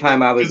one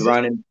time I was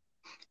running,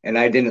 and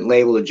I didn't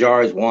label the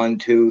jars 1,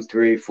 2,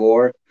 3,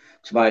 4.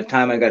 So by the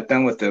time I got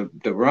done with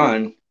the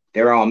run,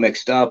 they were all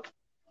mixed up.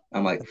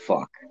 I'm like,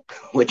 fuck.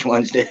 Which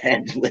one's the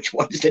heads? Which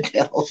one's the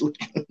tails?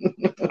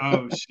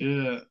 Oh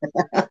shit.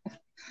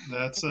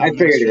 I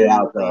figured it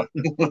out though.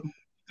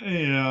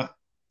 Yeah.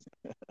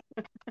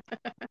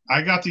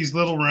 I got these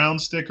little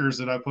round stickers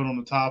that I put on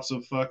the tops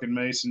of fucking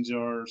mason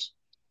jars.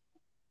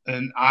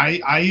 And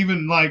I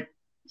even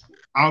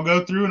I'll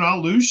go through and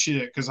I'll lose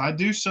shit because I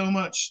do so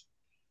much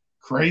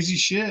crazy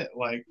shit.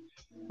 Like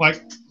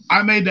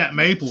I made that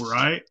maple,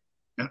 right?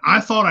 And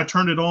I thought I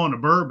turned it on to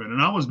bourbon.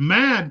 And I was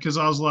mad because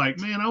I was like,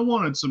 man, I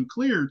wanted some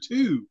clear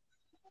too.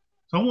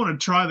 So I want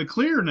to try the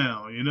clear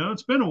now.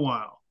 It's been a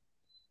while.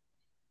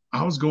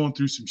 I was going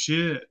through some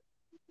shit.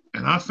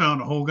 And I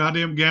found a whole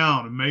goddamn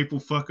gallon of maple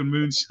fucking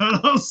moonshine.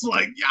 I was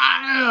like,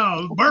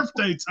 yeah,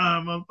 birthday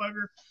time,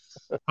 motherfucker.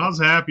 I was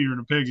happier than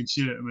a pig and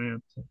shit,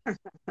 man.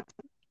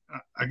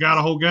 I got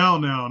a whole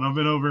gallon now, and I've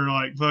been over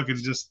like fucking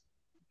just,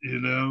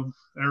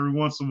 every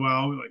once in a while,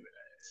 I'll be like,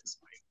 it's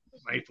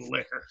maple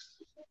liquor.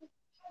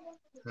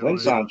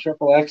 Winsong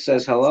Triple X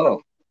says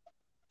hello.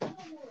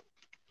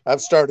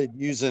 I've started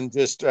using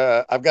just,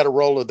 I've got a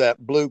roll of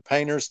that blue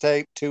painter's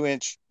tape,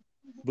 2-inch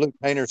blue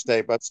painter's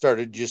tape. I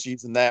started just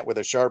using that with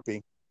a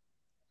Sharpie.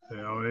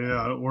 Hell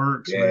yeah, it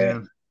works, Yeah.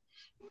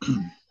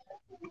 man.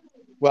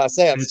 Well, I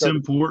say it's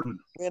important.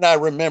 When I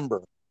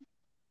remember.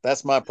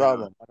 That's my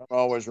problem. I don't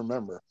always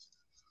remember.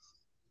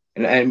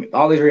 And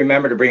always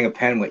remember to bring a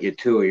pen with you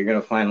too. You're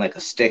gonna find like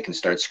a stick and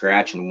start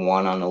scratching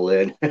one on the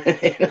lid.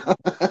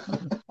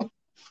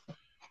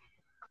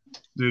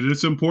 Dude,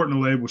 it's important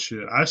to label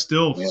shit. I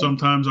still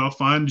sometimes I'll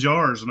find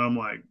jars and I'm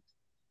like,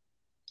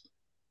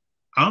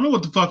 I don't know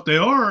what the fuck they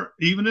are,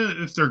 even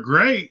if they're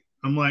great.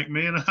 I'm like,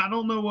 man, I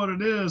don't know what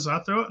it is. I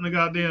throw it in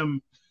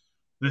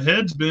the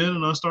heads bin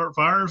and I start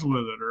fires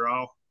with it, or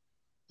I'll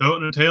throw it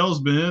in the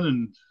tails bin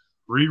and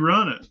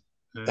rerun it.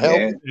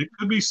 And it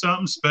could be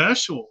something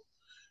special.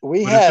 But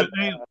if it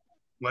ain't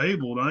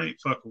labeled, I ain't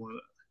fucking with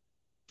it.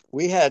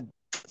 We had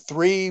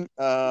 3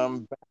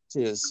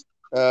 batches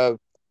of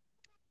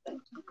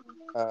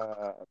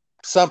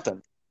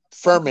something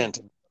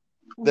fermenting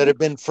that had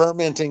been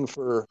fermenting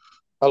for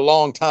a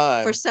long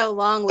time. For so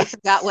long, we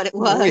forgot what it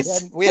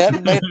was. we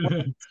hadn't made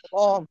it so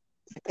long.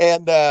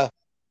 And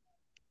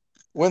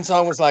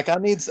Winsong was like, I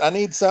need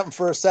something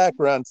for a sack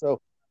run. So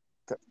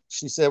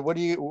she said, what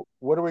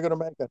are we going to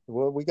make? I said,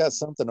 well, we got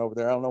something over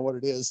there. I don't know what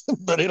it is,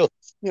 but it'll,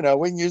 we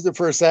can use it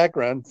for a sack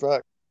run.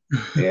 Fuck.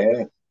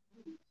 Yeah.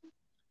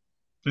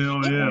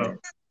 Hell yeah.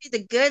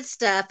 The good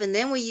stuff, and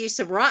then we use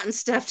some rotten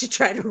stuff to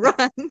try to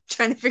run,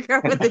 trying to figure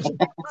out what the job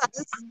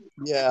was.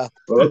 Yeah.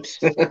 Oops.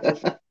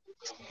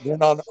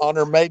 Then on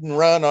her maiden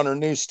run on her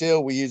new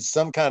steel, we used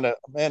some kind of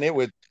it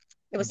was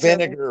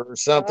vinegar terrible. Or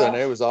something.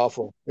 It was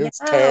awful. It was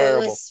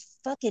terrible. It was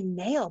fucking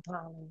nail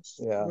polish.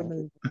 Yeah.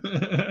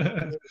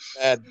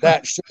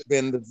 That should have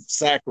been the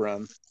sack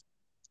run.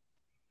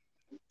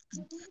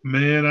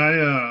 Man,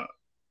 I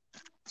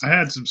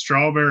had some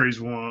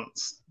strawberries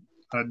once.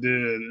 I did,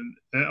 and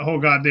that whole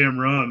goddamn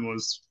run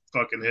was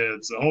fucking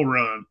heads. The whole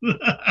run.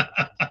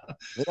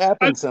 It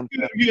happens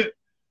sometimes.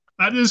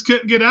 I just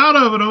couldn't get out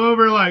of it. I'm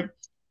over like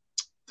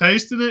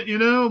tasting it,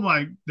 I'm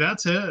like,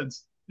 that's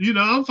heads.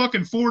 I'm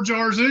fucking 4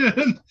 jars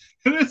in,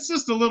 and it's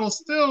just a little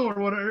still or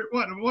whatever.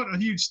 What a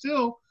huge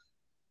still.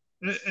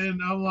 And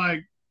I'm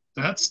like,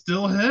 that's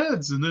still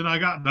heads. And then I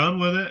got done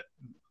with it.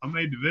 I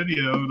made the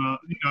video, and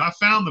I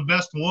found the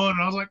best one,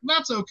 and I was like,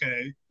 that's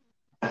okay.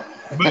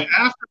 But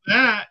after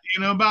that,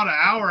 about an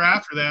hour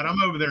after that,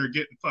 I'm over there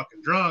getting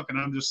fucking drunk, and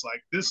I'm just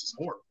like, this is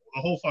horrible.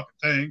 The whole fucking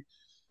thing.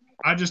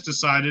 I just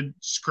decided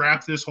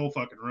scrap this whole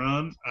fucking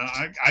run.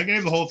 I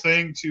gave the whole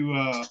thing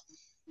to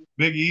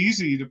Big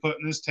Easy to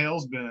put in his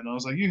tails bin. I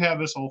was like, you have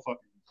this the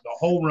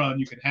whole run.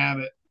 You can have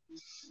it.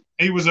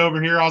 He was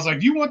over here. I was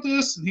like, do you want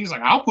this? And he's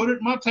like, I'll put it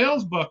in my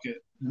tails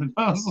bucket. And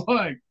I was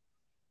like,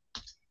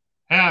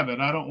 have it.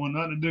 I don't want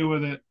nothing to do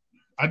with it.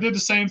 I did the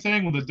same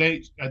thing with a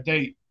date.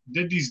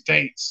 Did these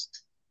dates.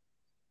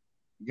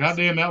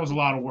 Goddamn, that was a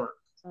lot of work.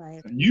 Right.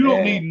 And you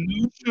don't need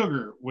no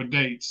sugar with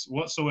dates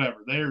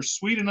whatsoever. They are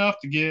sweet enough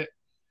to get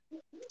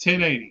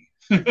 1080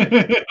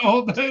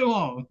 all day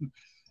long.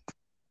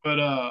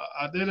 But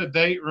I did a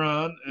date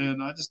run,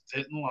 and I just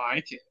didn't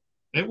like it.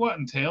 It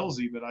wasn't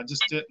tailsy, but I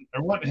just didn't.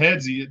 Or wasn't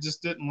headsy. It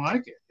just didn't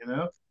like it,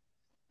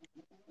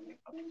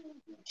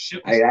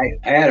 I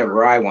had a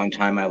rye one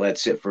time. I let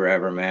sit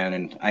forever, man,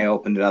 and I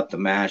opened it up the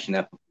mash,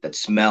 and that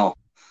smell.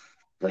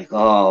 Like,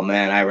 oh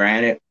man, I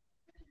ran it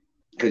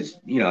because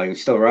you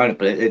still run it,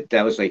 but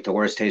that was like the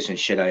worst tasting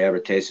shit I ever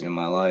tasted in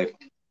my life.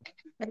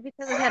 Maybe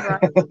because it had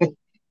rye.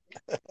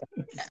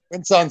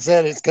 Winsong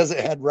said it's because it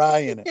had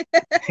rye in it.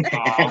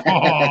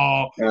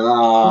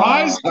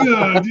 Rye's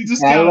good. You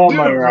just gotta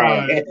do it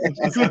right.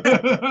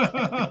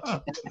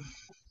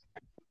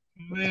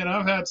 Man,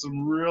 I've had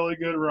some really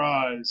good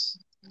ryes.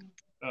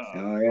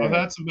 I've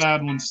had some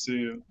bad ones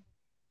too.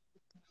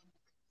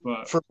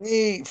 But for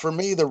me,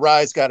 the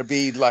rye's got to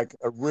be like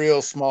a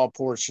real small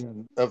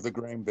portion of the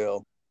grain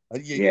bill.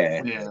 You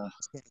can't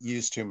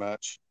use too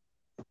much.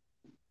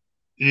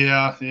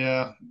 Yeah,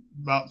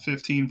 about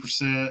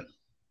 15%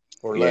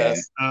 or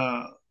less.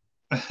 Or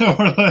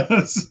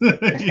less. I'm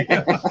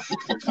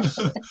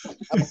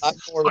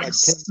more like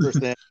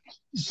 10%.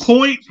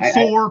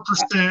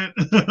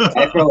 0.4%.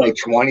 I feel like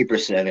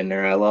 20% in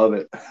there. I love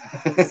it.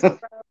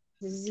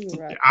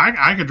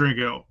 I could drink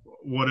it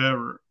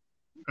whatever.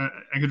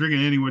 I could drink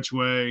it any which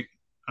way.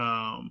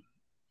 I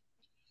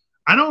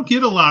don't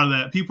get a lot of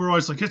that. People are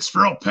always like, it's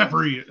real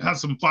peppery. It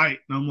has some bite.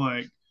 And I'm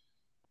like,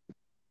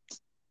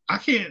 I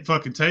can't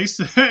fucking taste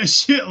that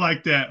shit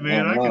like that,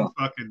 man. I can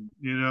fucking,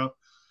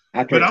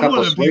 After a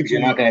couple swigs,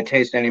 you're not going to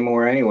taste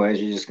anymore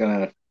anyways. You're just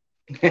going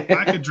to.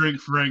 I could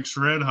drink Frank's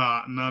Red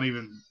Hot and not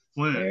even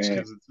flinch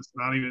because it's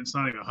not even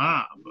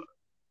hot. But,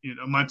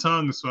 my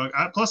tongue is fucked.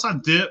 Plus, I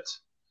dipped.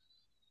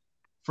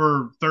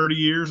 For 30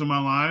 years of my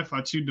life,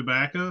 I chewed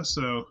tobacco,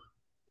 so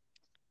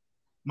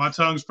my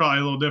tongue's probably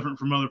a little different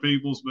from other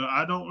people's, but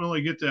I don't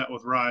really get that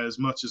with rye as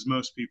much as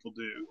most people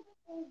do.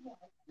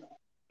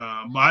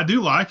 But I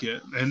do like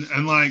it,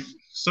 and like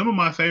some of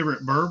my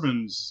favorite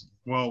bourbons,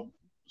 some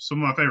of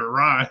my favorite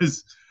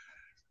ryes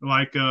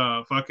like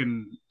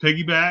fucking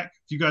piggyback.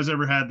 If you guys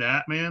ever had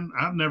that, man,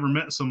 I've never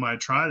met somebody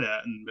try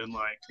that and been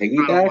like,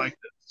 Piggyback? I don't like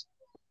this.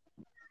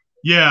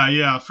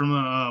 Yeah, from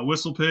the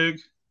Whistle Pig.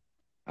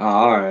 Oh,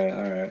 all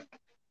right.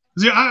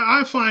 Yeah,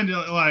 I find it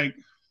like,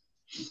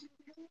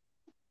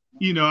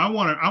 I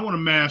want to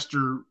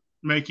master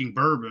making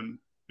bourbon.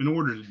 In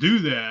order to do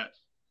that,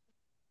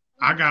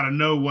 I got to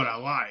know what I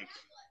like,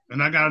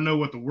 and I got to know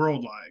what the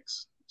world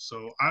likes.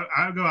 So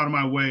I go out of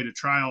my way to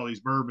try all these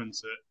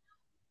bourbons that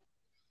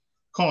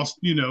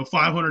cost,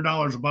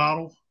 $500 a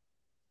bottle.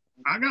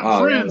 I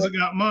got friends that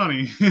got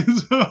money.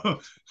 So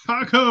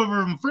I go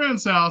over to my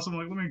friend's house. I'm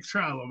like, let me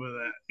try a little bit of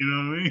that. You know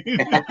what I mean?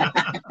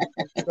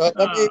 Well,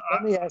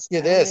 let me ask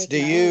you this.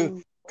 Do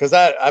you, because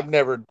I've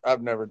never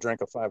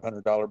drank a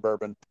 $500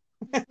 bourbon.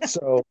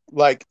 So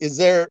like, is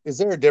there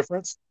a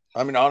difference?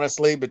 I mean,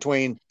 honestly,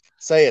 between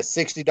say a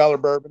 $60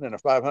 bourbon and a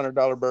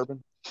 $500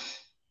 bourbon?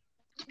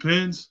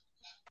 Depends.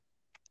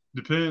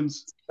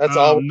 That's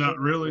all. Not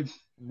really.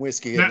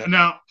 Whiskey.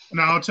 Now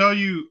I'll tell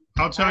you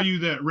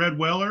that Red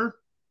Weller,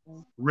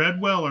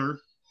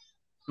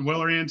 the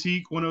Weller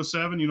Antique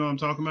 107. You know what I'm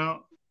talking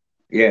about?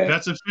 Yeah.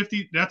 That's a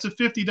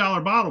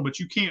 $50 bottle, but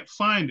you can't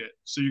find it,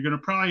 so you're gonna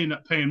probably end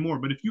up paying more.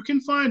 But if you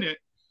can find it,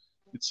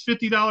 it's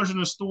 $50 in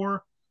the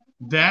store.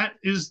 That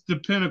is the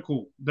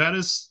pinnacle. That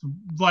is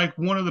like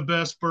one of the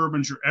best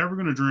bourbons you're ever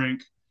gonna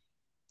drink,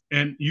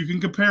 and you can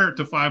compare it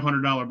to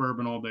 $500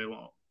 bourbon all day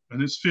long,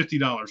 and it's $50 a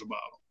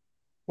bottle.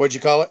 What'd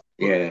you call it?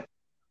 Yeah.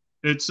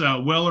 It's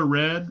Weller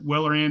Red,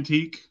 Weller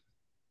Antique.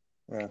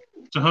 Yeah.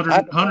 It's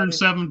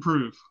 107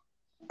 proof.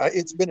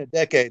 It's been a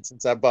decade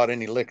since I bought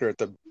any liquor at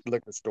the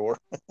liquor store.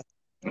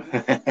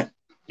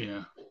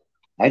 Yeah.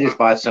 I just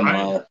bought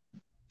some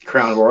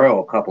Crown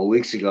Royal a couple of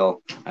weeks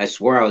ago. I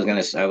swore I was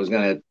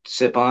gonna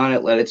sip on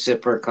it, let it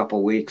sit for a couple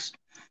of weeks.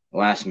 It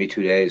lasted me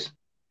 2 days.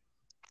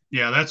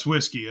 Yeah, that's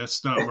whiskey.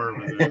 That's not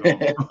bourbon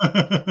at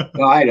all.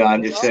 No, I know.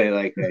 I'm just saying,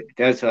 like,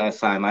 that's the last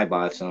time I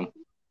bought some.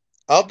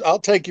 I'll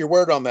take your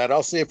word on that.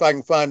 I'll see if I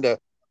can find a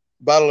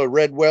bottle of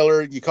Red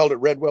Weller. You called it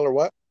Red Weller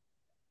what?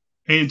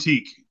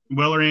 Antique.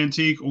 Weller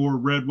Antique or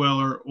Red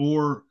Weller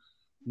or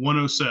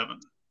 107.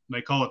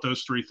 They call it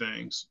those three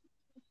things.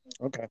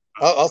 Okay.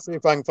 I'll see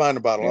if I can find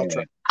a bottle. I'll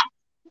try.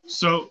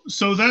 So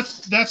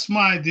that's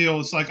my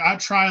deal. It's like I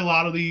try a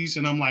lot of these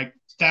and I'm like,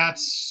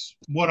 that's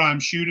what I'm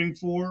shooting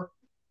for.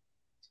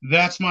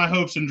 That's my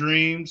hopes and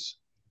dreams.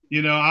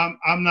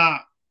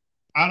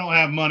 I don't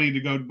have money to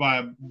go buy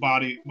a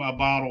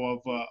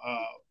bottle of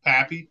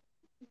Pappy,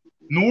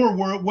 nor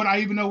would I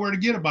even know where to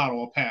get a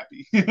bottle of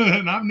Pappy.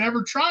 And I've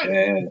never tried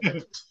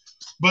it.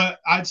 But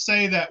I'd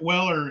say that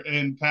Weller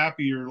and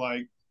Pappy are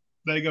like,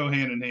 they go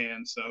hand in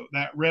hand. So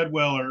that Red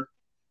Weller,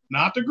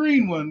 not the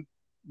green one.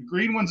 The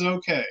green one's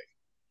okay.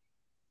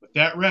 But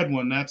that red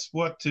one, that's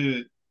what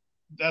you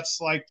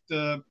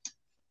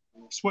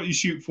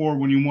shoot for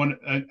when you want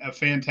a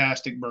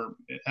fantastic bourbon.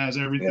 It has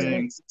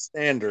everything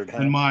standard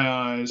in my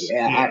eyes.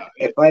 Yeah.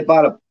 If I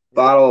bought a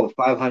bottle of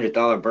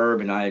 $500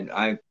 bourbon,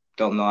 I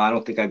don't know. I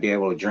don't think I'd be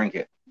able to drink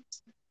it.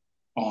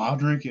 Oh, I'll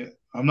drink it.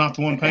 I'm not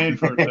the one paying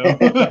for it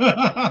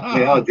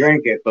though. I'll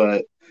drink it,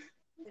 but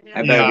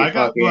I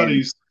got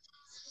buddies.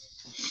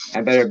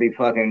 I better be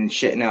fucking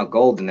shitting out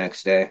gold the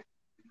next day.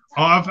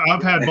 Oh,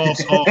 I've had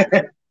Boss Hall.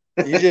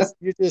 You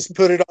just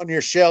put it on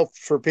your shelf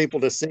for people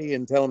to see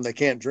and tell them they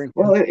can't drink.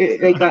 Well,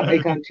 they got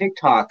on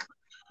TikTok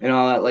and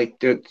all that.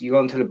 Like you go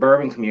into the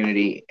bourbon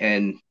community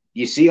and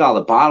you see all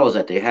the bottles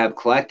that they have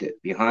collected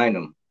behind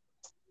them.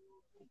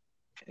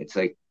 It's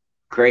like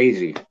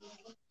crazy.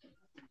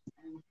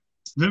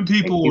 Them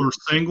people are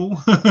single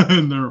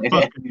and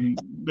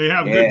they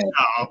have good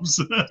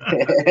jobs.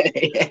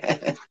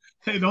 Yeah.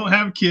 They don't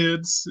have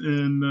kids,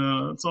 and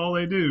that's all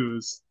they do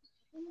is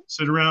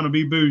sit around and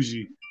be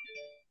bougie.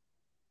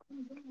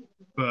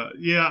 But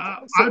yeah,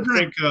 I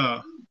drink.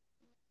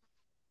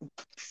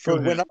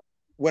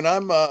 When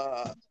I'm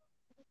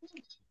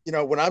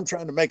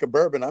trying to make a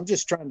bourbon, I'm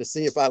just trying to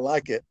see if I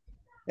like it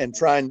and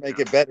try and make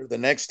it better the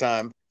next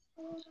time.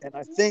 And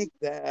I think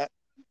that,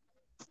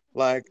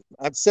 like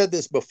I've said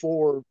this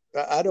before,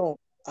 I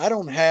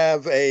don't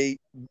have a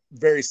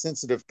very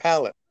sensitive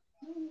palate.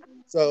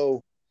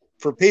 So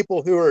for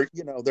people who are,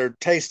 they're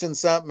tasting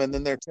something and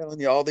then they're telling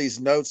you all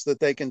these notes that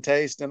they can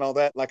taste and all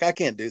that, like I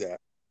can't do that.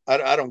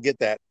 I don't get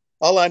that.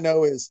 All I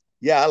know is,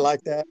 yeah, I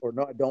like that, or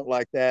no, I don't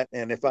like that.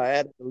 And if I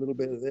added a little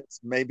bit of this,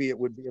 maybe it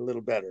would be a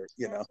little better,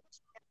 Yeah.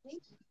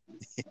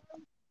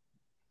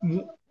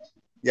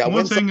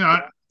 One thing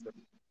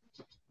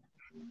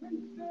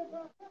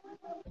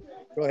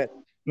Go ahead.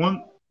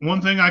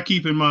 One thing I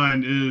keep in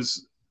mind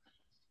is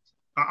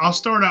I'll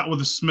start out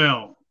with a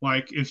smell.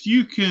 Like if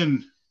you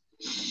can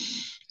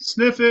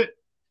sniff it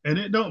and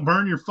it don't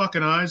burn your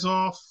fucking eyes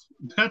off,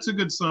 that's a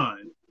good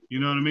sign. You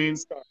know what I mean?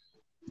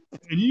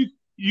 And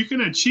you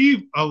can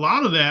achieve a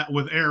lot of that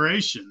with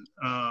aeration.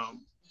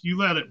 You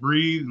let it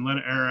breathe and let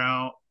it air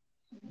out.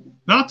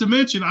 Not to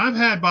mention, I've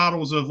had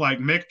bottles of like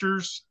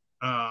Michter's.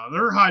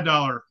 They're high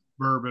dollar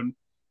bourbon.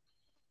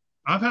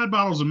 I've had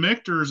bottles of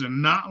Michter's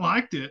and not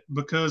liked it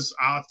because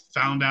I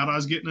found out I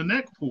was getting a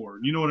neck pour.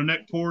 You know what a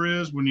neck pour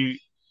is? When you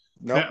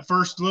that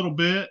first little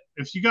bit,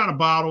 if you got a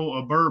bottle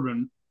of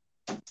bourbon,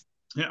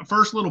 that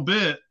first little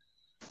bit,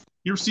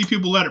 you ever see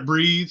people let it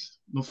breathe?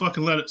 They'll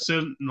fucking let it sit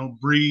and they'll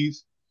breathe.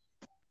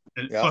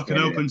 And it fucking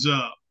opens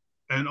up.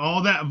 And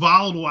all that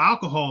volatile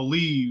alcohol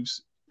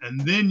leaves, and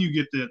then you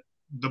get the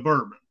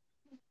bourbon.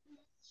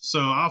 So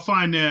I'll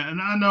find that,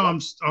 and I know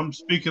I'm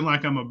speaking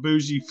like I'm a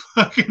bougie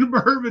fucking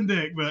bourbon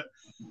dick, but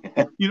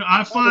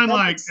I find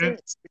like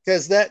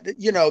because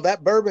that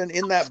bourbon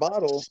in that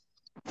bottle,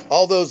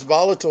 all those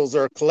volatiles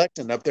are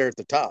collecting up there at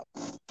the top.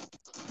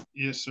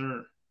 Yes,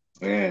 sir.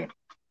 Yeah.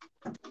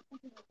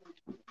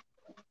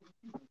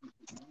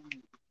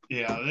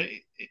 Yeah.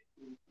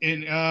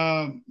 And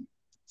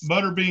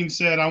Butterbean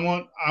said, I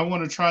want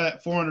to try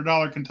that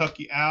 $400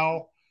 Kentucky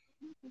Owl,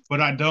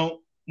 but I don't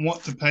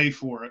want to pay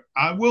for it.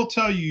 I will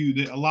tell you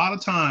that a lot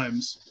of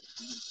times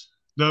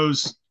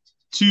those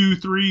 $200,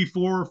 $300,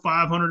 $400,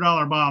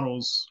 $500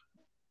 bottles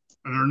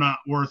are not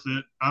worth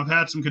it. I've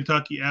had some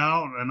Kentucky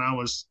Owl and I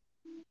was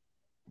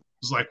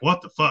like,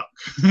 what the fuck?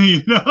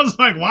 I was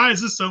like, why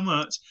is this so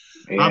much?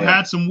 Yeah. I've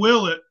had some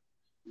Willet,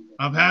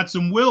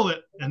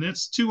 and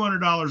it's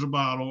 $200 a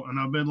bottle, and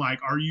I've been like,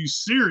 are you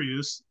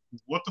serious?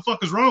 What the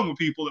fuck is wrong with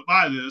people that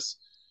buy this?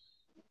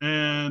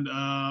 And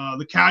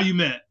the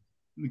Calumet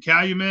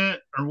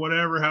or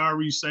whatever,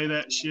 however you say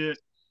that shit,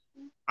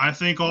 I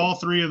think all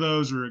three of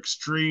those are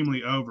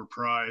extremely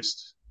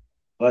overpriced.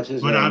 But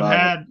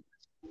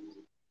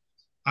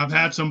I've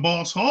had some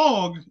Boss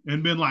Hog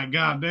and been like,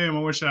 God damn, I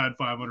wish I had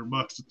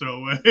 $500 to throw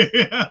away.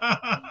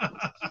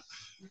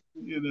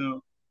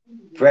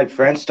 Fred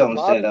Friendstone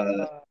said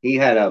he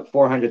had a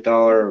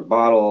 $400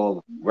 bottle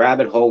of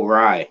Rabbit Hole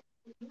Rye.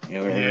 You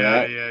ever hear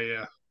that?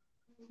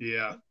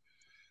 Yeah,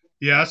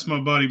 that's my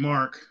buddy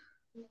Mark.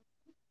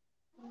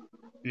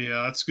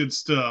 Yeah, that's good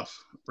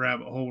stuff.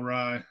 Rabbit Hole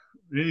Rye.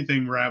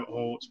 Anything Rabbit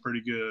Hole, it's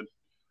pretty good.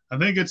 I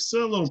think it's a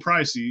little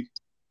pricey,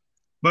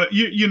 but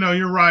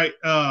you're right,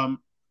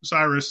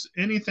 Cyrus.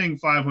 Anything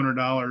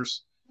 $500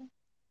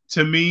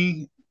 to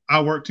me, I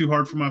work too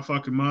hard for my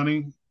fucking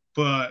money.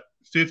 But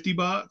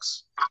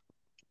 $50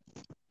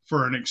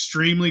 for an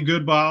extremely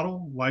good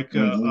bottle like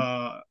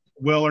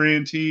Weller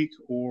Antique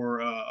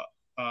or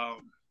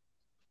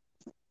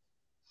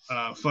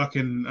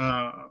fucking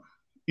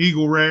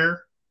Eagle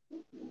Rare.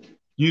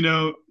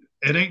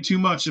 It ain't too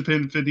much to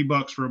spend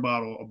 $50 for a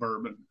bottle of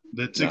bourbon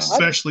that's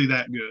especially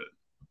that good.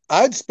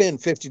 I'd spend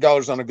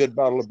 $50 on a good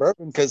bottle of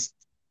bourbon because,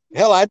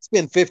 hell, I'd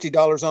spend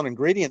 $50 on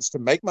ingredients to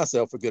make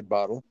myself a good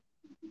bottle.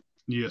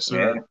 Yes,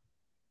 sir.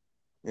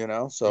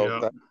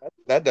 So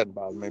that doesn't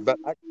bother me. But,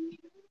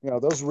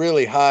 those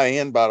really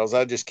high-end bottles,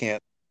 I just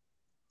can't.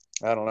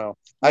 I don't know.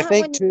 Not I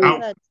think, too.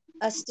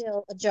 A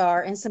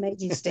jar and some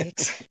aging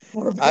sticks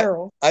or a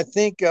barrel. I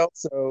think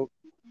also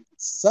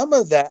some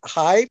of that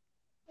hype,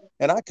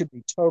 and I could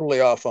be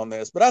totally off on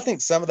this, but I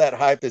think some of that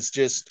hype is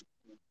just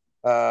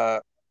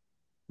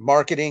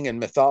marketing and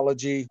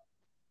mythology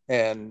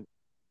and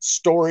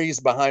stories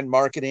behind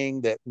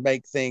marketing that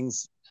make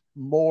things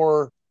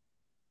more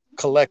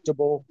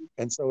collectible.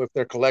 And so if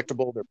they're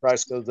collectible, their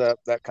price goes up,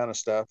 that kind of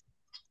stuff.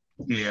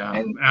 Yeah.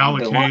 And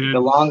allocated. The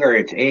longer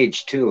it's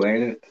aged too,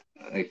 ain't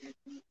it?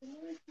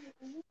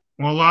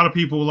 Well, a lot of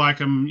people like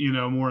them,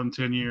 more than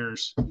 10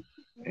 years.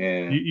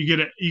 Yeah. You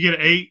get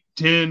 8,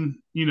 10,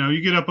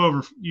 you get up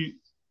over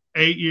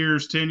 8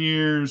 years, 10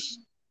 years.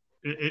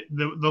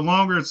 The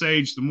longer it's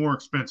aged, the more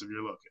expensive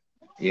you're looking.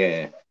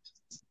 Yeah.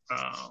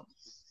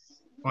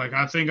 Like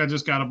I think I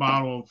just got a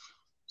bottle of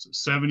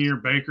 7-year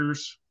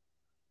Baker's.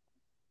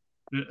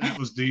 It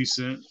was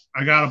decent.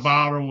 I got a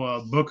bottle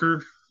of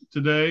Booker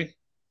today.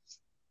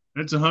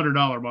 It's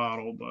 $100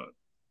 bottle, but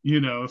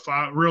if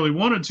I really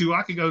wanted to,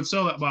 I could go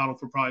sell that bottle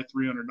for probably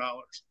 $300.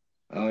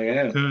 Oh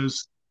yeah.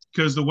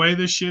 Because the way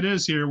this shit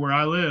is here where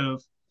I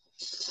live,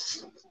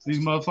 these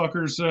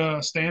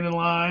motherfuckers stand in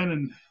line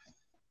and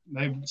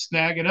they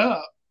snag it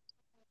up.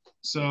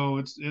 So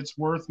it's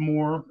worth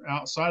more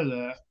outside of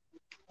that.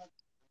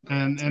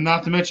 And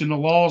not to mention the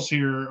laws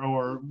here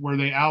or where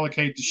they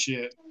allocate the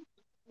shit.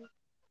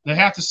 They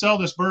have to sell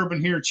this bourbon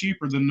here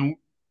cheaper than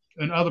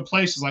in other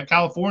places like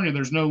California.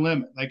 There's no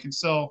limit. They could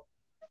sell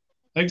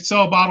a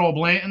bottle of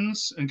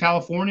Blanton's in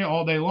California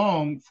all day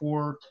long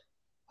for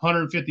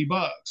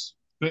 $150.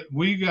 But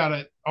we got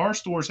it. Our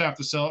stores have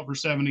to sell it for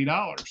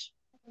 $70.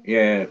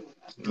 Yeah.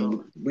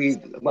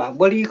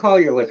 What do you call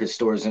your liquor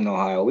stores in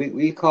Ohio?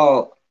 We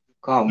call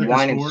them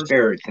wine and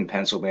spirits in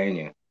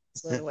Pennsylvania.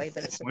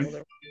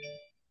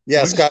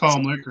 Yeah, Scott, call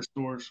them liquor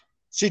stores.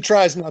 She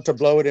tries not to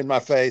blow it in my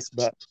face,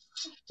 but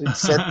it's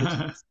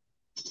certainly.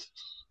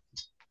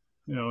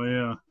 Hell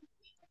yeah.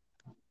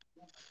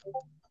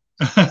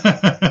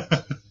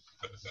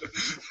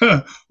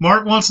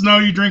 Mark wants to know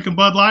you drinking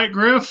Bud Light,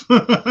 Griff. No,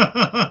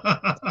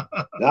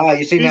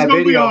 you seen that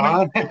video,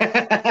 huh?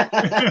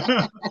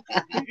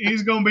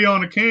 He's gonna be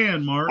on a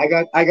can, Mark.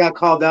 I got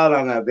called out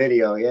on that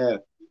video, yeah.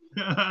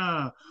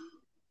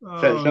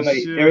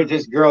 There was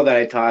this girl that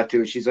I talked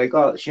to. She's like,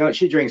 oh,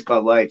 she drinks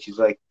Bud Light. She's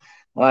like,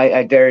 Well,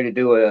 I dared to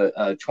do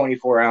a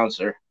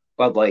 24-ouncer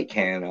Bud Light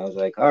can. I was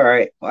like, all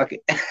right, fuck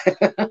it.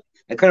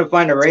 I couldn't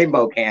find a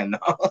rainbow can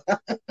though.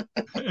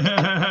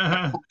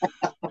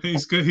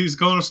 He's good. He's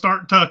going to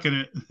start tucking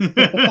it.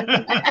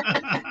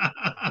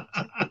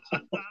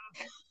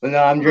 But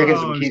no, I'm drinking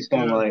some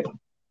Keystone Light.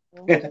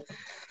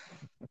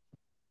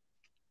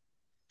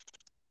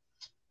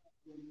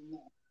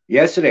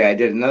 Yesterday, I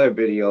did another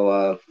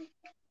video.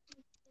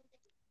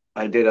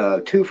 I did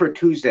a 2 for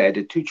Tuesday. I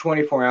did 2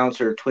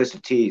 24-ouncer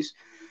Twisted Teas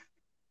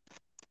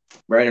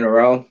right in a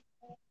row.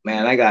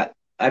 Man,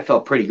 I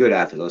felt pretty good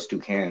after those 2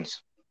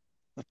 cans.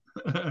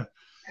 Hell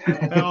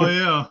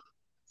yeah.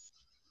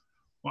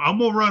 Well, I'm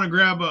gonna run and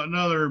grab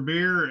another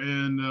beer,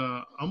 and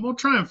I'm gonna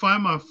try and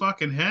find my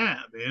fucking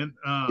hat, man.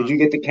 Did you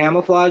get the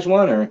camouflage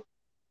one, or?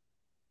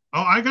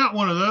 Oh, I got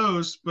one of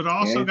those, but I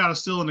also got a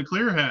Still in the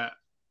Clear hat.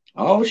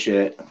 Oh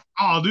shit!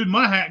 Oh, dude,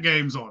 my hat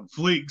game's on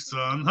fleek,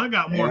 son. I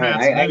got more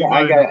hats. I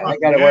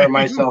got to wear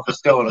myself a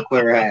Still in the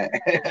Clear hat.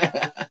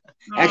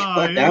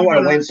 Actually, I want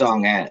a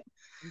Windsong hat.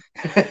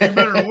 You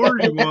better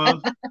order you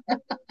one.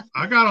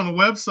 I got on the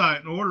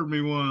website and ordered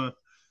me one.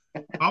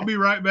 I'll be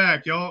right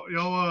back.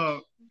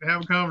 Y'all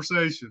have a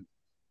conversation.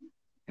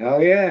 Oh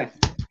yeah.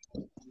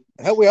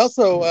 Hell, we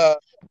also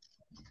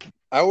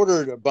I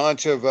ordered a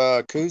bunch of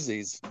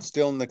koozies,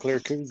 Still in the Clear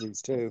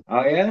koozies too.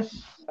 Oh yeah.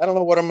 I don't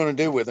know what I'm going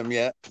to do with them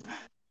yet.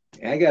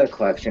 Yeah, I got a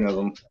collection of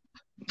them.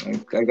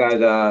 I got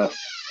the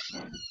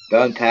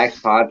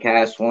Untaxed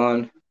podcast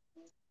one,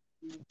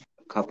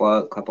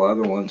 a couple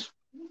other ones,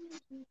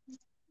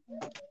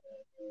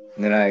 and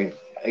then I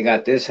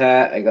got this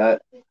hat. I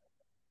got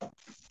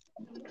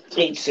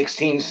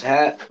 8/16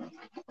 hat.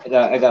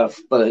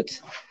 But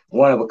it's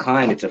one of a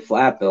kind. It's a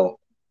flat bill.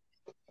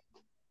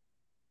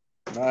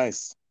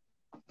 Nice.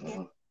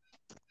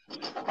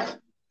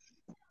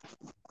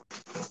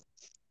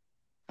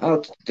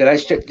 Oh,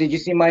 did you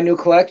see my new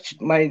collection?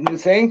 My new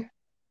thing?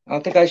 I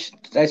don't think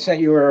I sent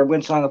you or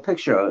Winsong a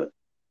picture of it.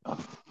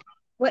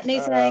 What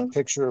new thing?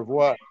 Picture of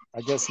what?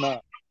 I guess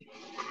not.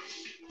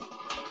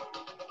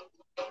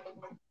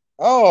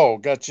 Oh,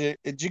 got you.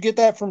 Did you get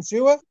that from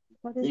Shua?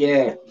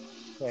 Yeah.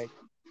 Okay.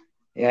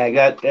 Yeah, I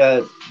got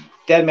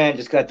Dead Man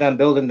just got done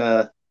building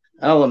the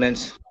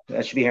elements.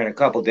 That should be here in a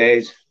couple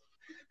days.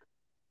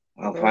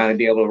 I'll finally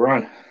be able to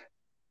run.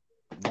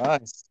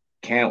 Nice.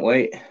 Can't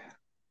wait.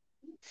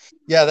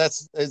 Yeah,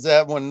 is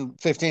that one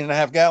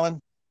 15.5 gallon?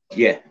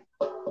 Yeah.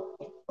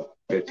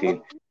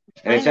 15.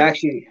 And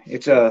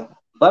it's a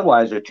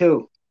Budweiser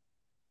too.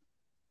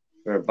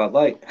 Or a Bud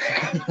Light.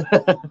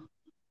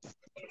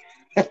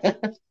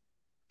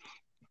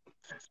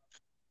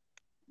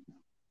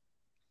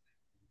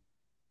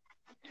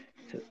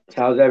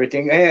 How's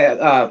everything?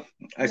 Hey,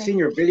 I seen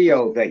your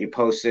video that you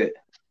posted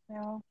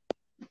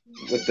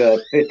with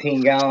the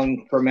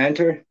 15-gallon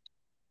fermenter.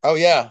 Oh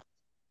yeah.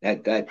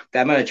 I'm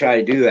gonna try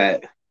to do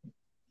that.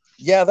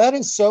 Yeah, that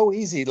is so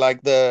easy.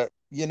 Like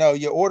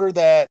you order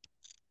that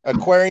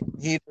aquarium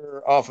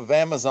heater off of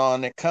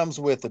Amazon. It comes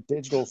with a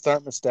digital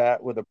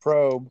thermostat with a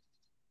probe,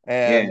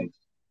 and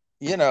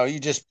you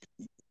just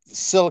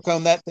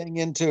silicone that thing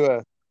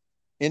into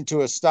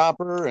a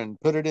stopper and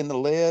put it in the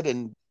lid,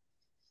 and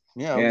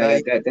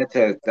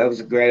that was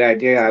a great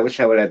idea. I wish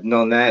I would have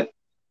known that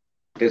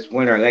this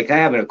winter. Like I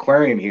have an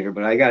aquarium heater,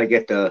 but I got to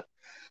get the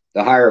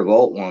higher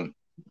volt one.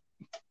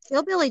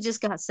 Hillbilly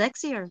just got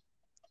sexier.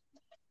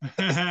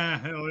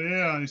 Hell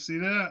yeah, you see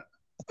that?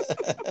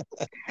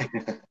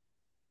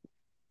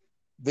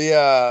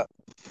 That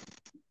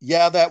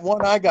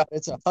one I got,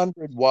 it's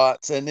 100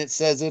 watts, and it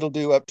says it'll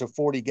do up to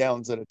 40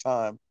 gallons at a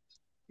time.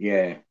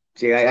 Yeah.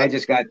 See, I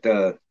just got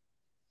the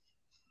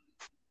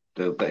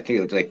I think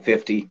it was like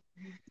 50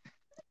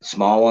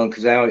 small one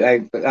because I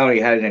only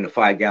had it in a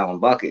 5-gallon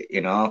bucket,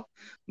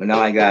 but now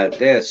I got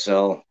this,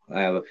 so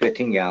I have a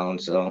 15-gallon.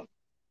 So,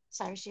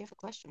 Cyrus, you have a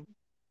question?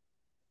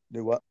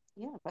 Do what?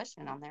 You have a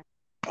question on there.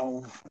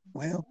 Oh,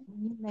 well.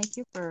 When you make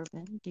your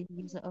bourbon, do you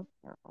use the oak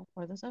barrel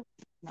or the oak?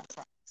 Not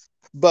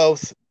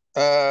both.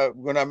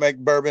 When I make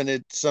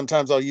bourbon,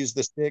 sometimes I'll use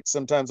the stick,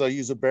 sometimes I'll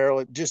use a barrel.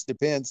 It just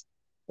depends.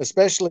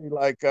 Especially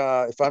like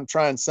if I'm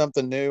trying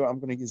something new, I'm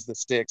going to use the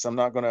sticks. I'm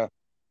not going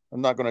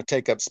to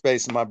take up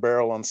space in my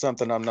barrel on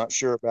something I'm not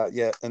sure about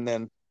yet. And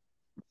then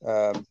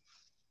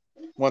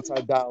once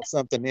I dial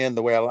something in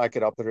the way I like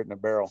it, I'll put it in a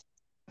barrel.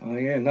 Oh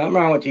yeah, nothing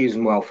wrong with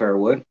using welfare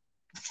wood.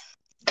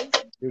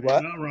 Do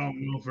what? Not wrong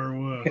with welfare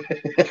wood.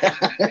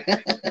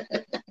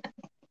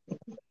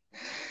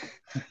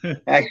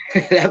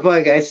 That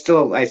bug, I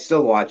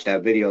still watch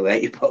that video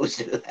that you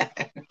posted.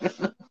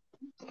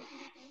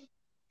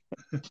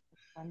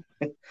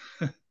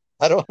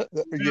 I don't.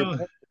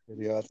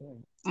 Video, I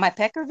think. My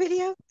pecker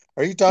video?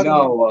 Are you talking?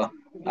 No,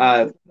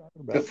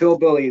 the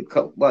Philbilly.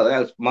 Well, that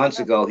was months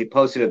ago. He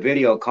posted a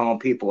video calling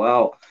people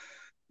out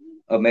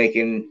of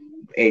making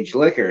aged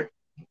liquor,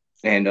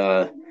 and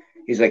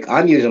he's like,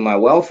 "I'm using my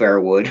welfare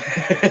wood."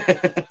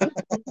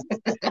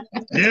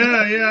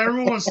 Yeah.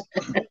 Everyone's.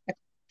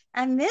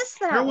 I missed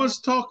that.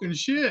 Everyone's talking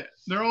shit.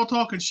 They're all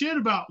talking shit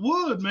about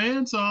wood,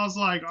 man. So I was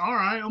like, all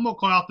right, I'm gonna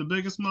call out the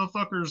biggest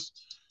motherfuckers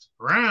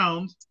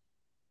around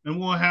and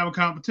we'll have a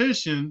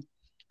competition.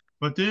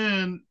 But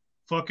then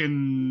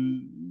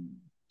fucking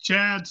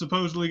Chad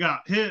supposedly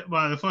got hit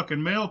by the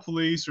fucking male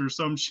police or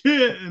some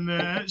shit, and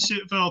that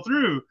shit fell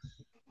through.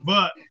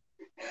 But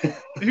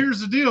here's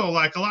the deal.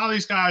 Like, a lot of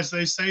these guys,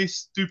 they say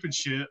stupid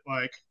shit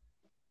like,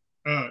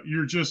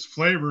 you're just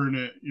flavoring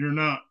it. You're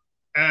not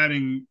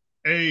adding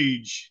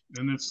age.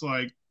 And it's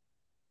like,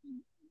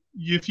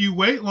 if you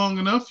wait long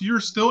enough, you're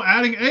still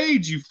adding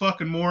age, you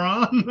fucking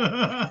moron.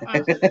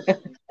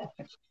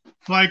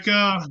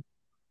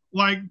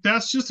 Like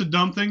that's just a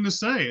dumb thing to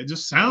say. It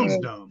just sounds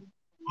dumb.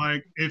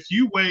 Like, if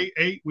you wait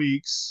 8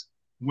 weeks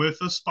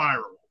with a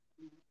spiral,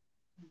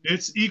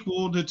 it's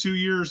equal to 2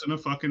 years in a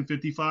fucking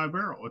 55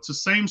 barrel. It's the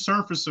same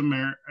surface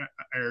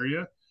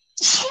area.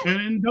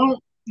 And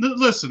don't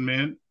listen,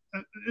 man.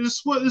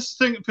 This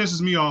thing that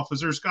pisses me off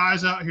is there's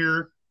guys out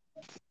here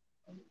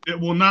that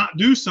will not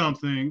do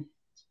something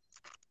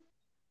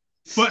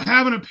but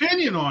have an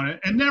opinion on it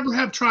and never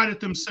have tried it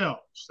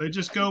themselves. They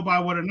just go by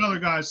what another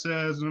guy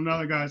says and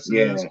another guy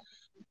says.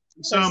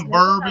 Some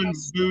bourbon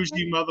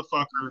bougie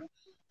motherfucker.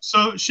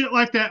 So shit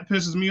like that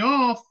pisses me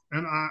off,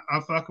 and I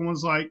fucking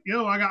was like,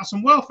 yo, I got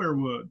some welfare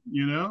wood,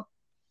 you know?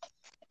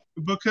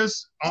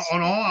 Because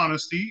on all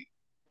honesty,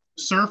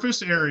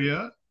 surface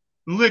area,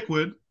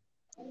 liquid,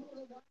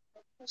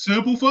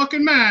 simple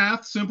fucking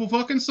math, simple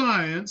fucking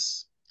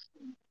science.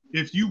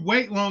 If you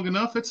wait long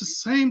enough, it's the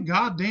same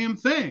goddamn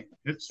thing.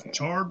 It's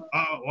charred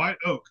white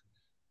oak.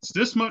 It's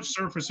this much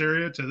surface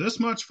area to this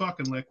much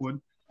fucking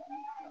liquid.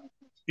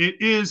 It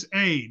is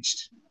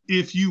aged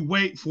if you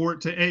wait for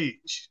it to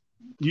age.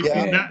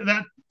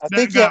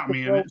 That got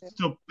me, and it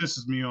still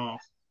pisses me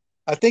off.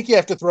 I think you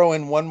have to throw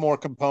in one more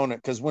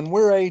component, because when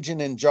we're aging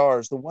in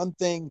jars, the one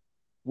thing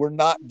we're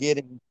not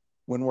getting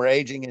when we're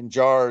aging in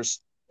jars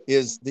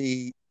is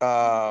the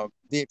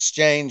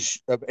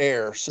exchange of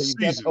air. So you've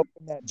got to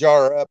open that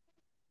jar up.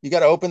 You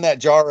got to open that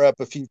jar up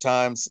a few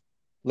times,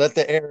 let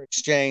the air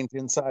exchange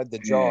inside the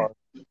jar,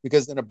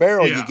 because in a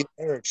barrel you get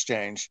air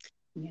exchange.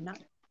 You're not.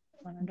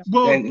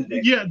 Well, and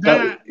to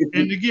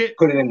get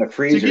put it in the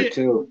freezer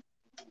too.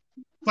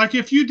 Like,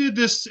 if you did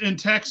this in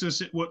Texas,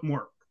 it wouldn't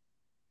work.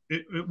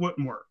 It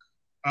wouldn't work.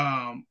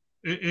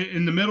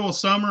 In the middle of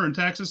summer in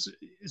Texas,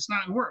 it's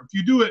not going to work. If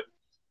you do it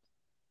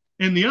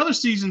in the other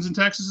seasons in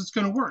Texas, it's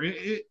going to work.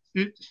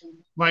 It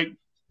like,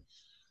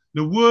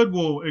 the wood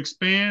will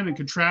expand and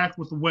contract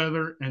with the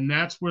weather, and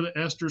that's where the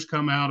esters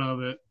come out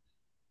of it,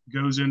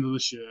 goes into the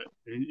shit,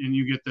 and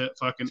you get that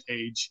fucking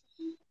age.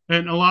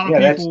 And a lot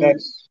of people,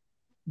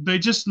 they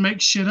just make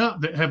shit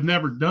up that have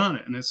never done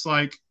it. And it's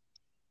like,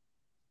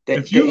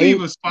 if you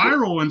leave a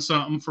spiral in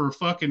something for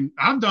fucking,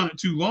 I've done it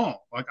too long.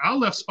 Like, I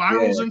left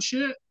spirals and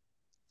shit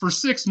for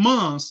 6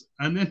 months,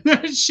 and then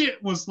that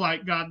shit was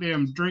like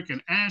goddamn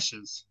drinking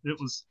ashes. It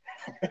was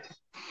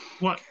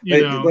what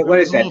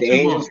is that? The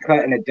angel's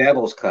cut and the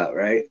devil's cut,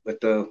 right? With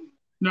the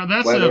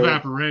that's the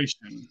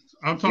evaporation.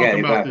 I'm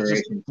talking about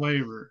just the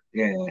flavor.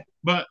 Yeah.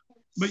 But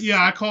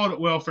yeah, I called it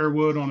welfare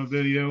wood on a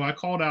video. I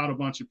called out a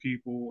bunch of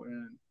people,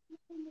 and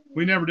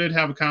we never did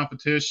have a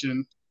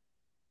competition.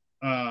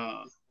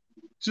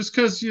 Just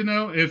because,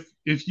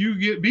 if you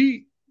get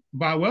beat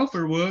by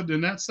welfare wood,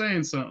 then that's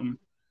saying something.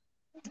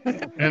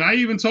 And I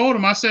even told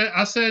him, I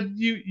said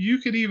you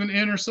could even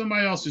enter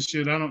somebody else's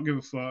shit. I don't give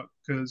a fuck,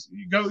 because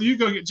you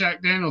go get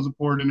Jack Daniels and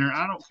pour it in there.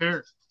 I don't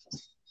care.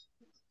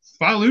 If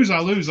I lose, I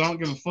lose. I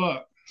don't give a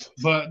fuck.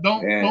 But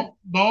don't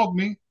dog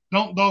me.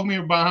 Don't dog me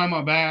behind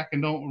my back,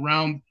 and don't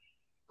around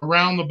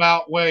the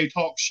about way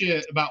talk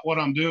shit about what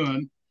I'm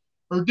doing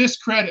or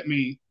discredit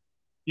me.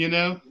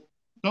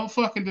 Don't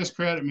fucking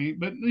discredit me.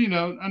 But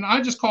and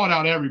I just called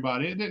out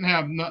everybody. It didn't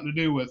have nothing to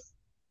do with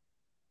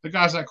the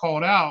guys I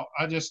called out.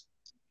 I just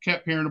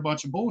kept hearing a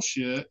bunch of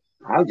bullshit.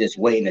 I was just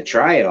waiting to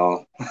try it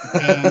all.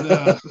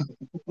 And,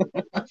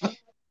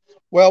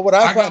 well, what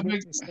I find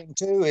interesting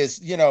too is,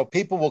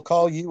 people will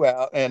call you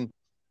out and,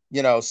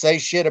 say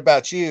shit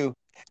about you,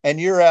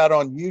 and you're out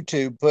on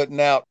YouTube putting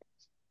out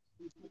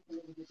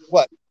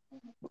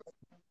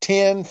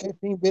 10,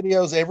 15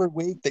 videos every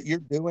week that you're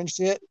doing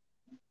shit.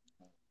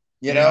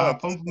 I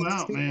pump them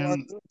out,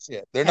 man.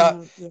 Shit. They're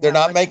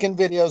not making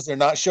videos. They're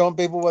not showing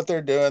people what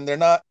they're doing. They're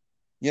not,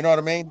 you know what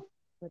I mean?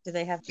 What do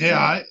they have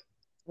to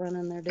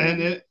running their day?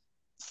 And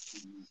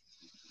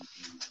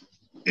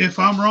if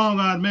I'm wrong,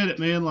 I admit it,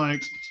 man.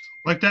 Like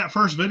that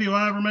first video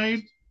I ever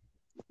made,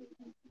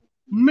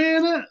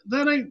 man,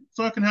 that ain't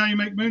fucking how you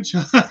make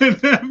moonshine.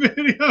 That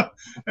video,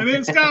 and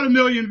it's got 1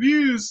 million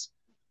views.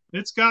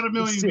 It's got 1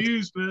 million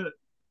views, but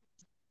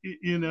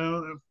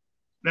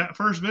that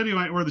first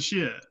video ain't worth a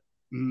shit.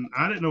 And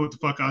I didn't know what the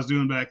fuck I was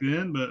doing back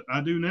then, but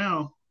I do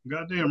now.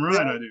 Goddamn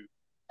right, I do.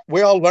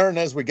 We all learn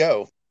as we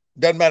go.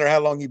 Doesn't matter how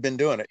long you've been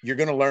doing it. You're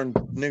going to learn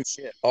new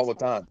shit all the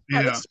time.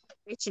 Yeah.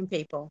 Reaching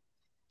people.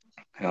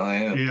 Hell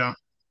yeah. Yeah.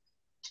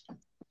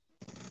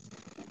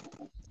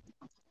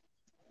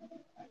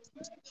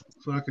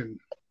 Fucking.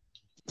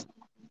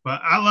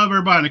 But I love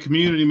everybody in the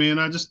community, man.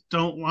 I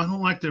don't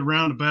like the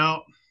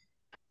roundabout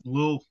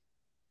little,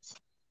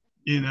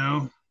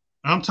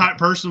 I'm type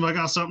person. If I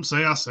got something to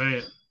say, I say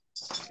it.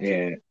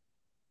 Yeah.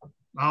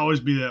 I always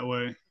be that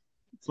way.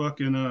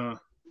 Fucking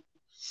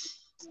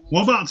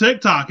what about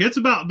TikTok? It's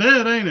about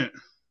dead, ain't it?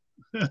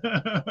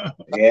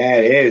 Yeah,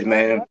 it is,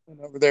 man.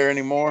 Over there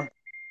anymore.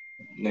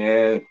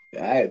 Yeah.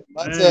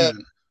 Lots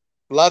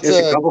There's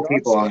of a couple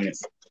people on it.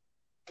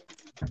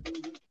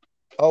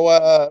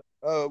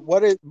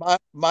 What is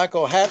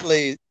Michael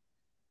Hatley?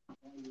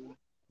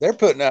 They're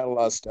putting out a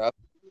lot of stuff.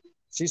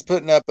 She's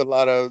putting up a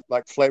lot of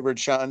like flavored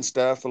shine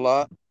stuff. A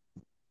lot.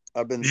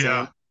 I've been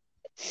seeing.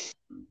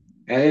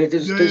 And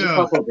there's a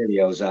couple of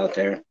videos out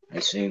there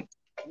I've seen.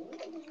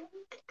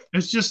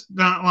 It's just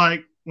not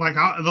like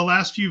the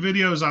last few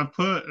videos I've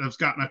put have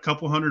gotten a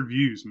couple hundred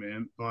views,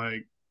 man.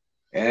 Like,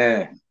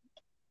 yeah.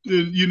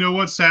 You know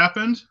what's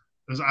happened?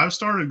 Is I've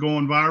started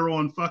going viral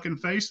on fucking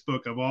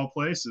Facebook of all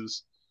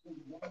places.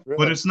 Really?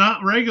 But it's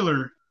not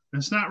regular.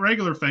 It's not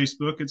regular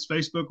Facebook. It's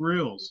Facebook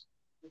Reels.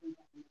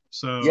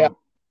 So yeah,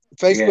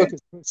 Facebook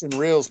is pushing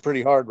Reels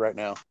pretty hard right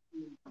now.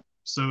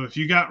 So if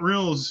you got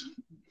Reels,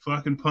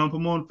 fucking pump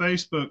them on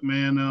Facebook,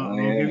 man. They'll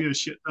give you a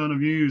shit ton of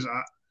views.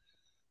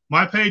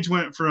 My page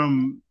went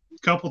from a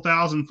couple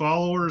thousand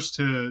followers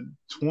to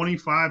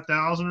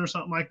 25,000 or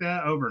something like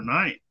that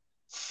overnight.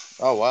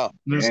 Oh wow!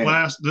 This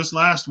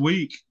last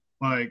week,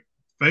 like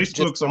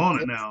Facebook's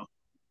on it now.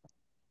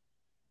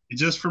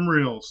 It's just from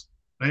Reels.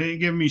 They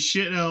ain't giving me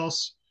shit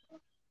else.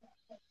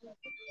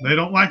 They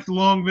don't like the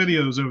long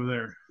videos over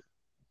there.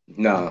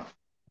 No.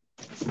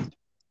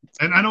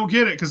 And I don't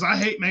get it because I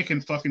hate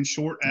making fucking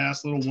short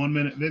ass little 1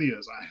 minute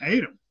videos. I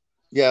hate them.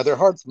 Yeah, they're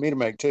hard for me to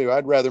make too.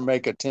 I'd rather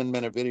make a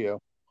 10-minute video.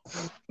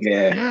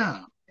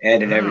 Yeah.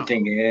 Edit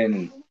everything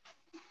in.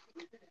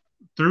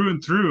 Through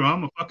and through,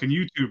 I'm a fucking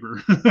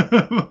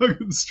YouTuber.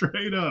 Fucking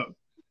straight up.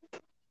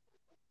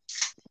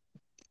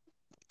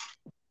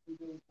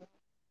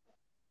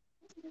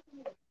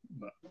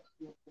 But,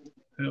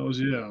 hells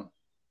yeah.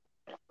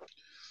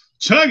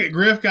 Chug it,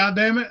 Griff,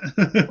 goddammit.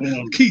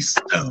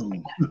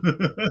 Keystone.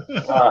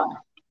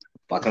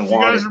 Fucking you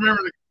guys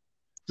remember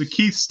the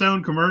Keith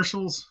Stone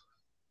commercials?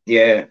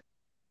 Yeah.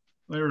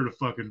 They were the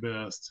fucking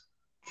best.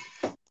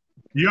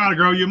 You gotta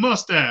grow your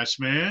mustache,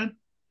 man.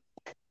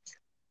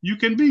 You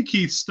can be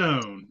Keith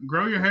Stone.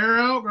 Grow your hair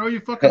out, grow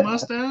your fucking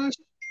mustache.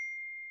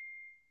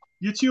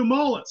 Get you a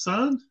mullet,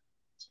 son.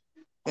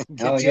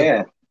 Oh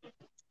yeah.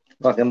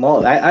 Fucking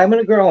mullet. I'm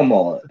gonna grow a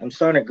mullet. I'm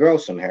starting to grow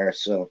some hair,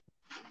 so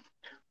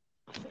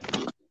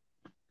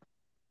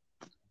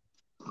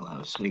I'll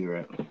have a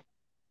cigarette.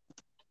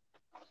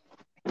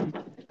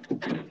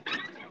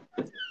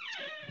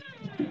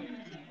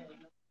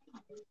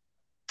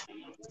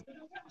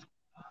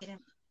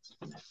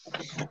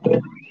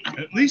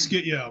 At least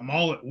get you a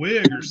mullet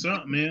wig or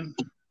something, man.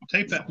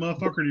 Tape that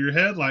motherfucker to your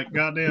head like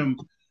goddamn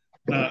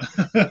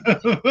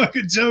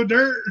fucking Joe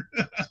Dirt.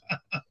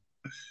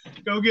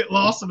 Go get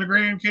lost in the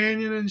Grand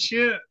Canyon and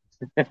shit.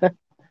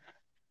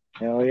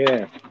 Hell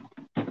yeah.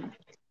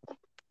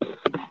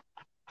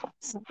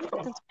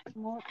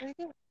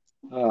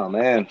 Oh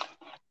man.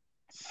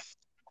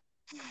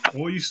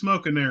 What are you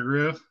smoking there,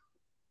 Griff?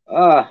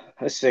 A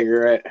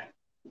cigarette.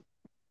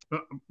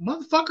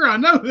 Motherfucker, I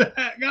know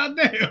that.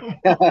 Goddamn.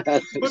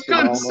 What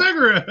kind of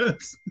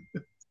cigarettes?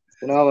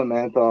 Sonoma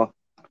menthol.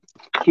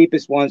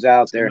 Cheapest ones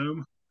out there.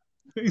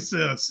 He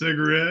said a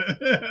cigarette.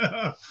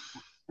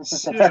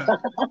 Shit.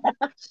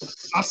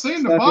 I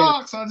seen the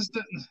box. I just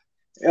didn't.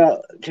 Yeah,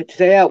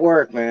 today at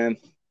work, man.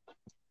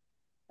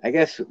 I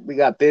guess we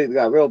got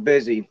real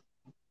busy,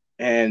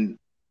 and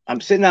I'm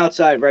sitting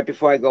outside right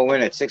before I go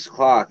in at 6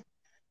 o'clock,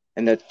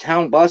 and the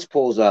town bus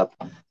pulls up,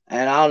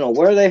 and I don't know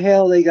where the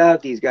hell they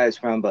got these guys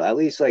from, but at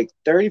least like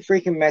 30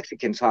 freaking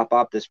Mexicans hop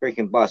off this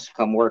freaking bus to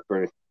come work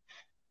for it.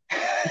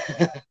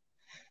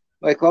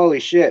 Like holy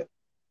shit,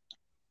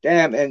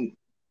 damn, and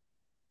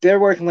they're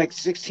working like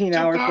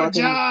 16-hour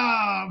fucking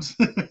jobs.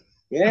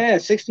 Yeah,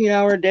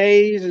 16-hour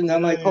days, and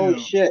I'm like, holy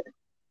shit.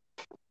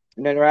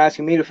 And then they're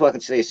asking me to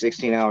fucking stay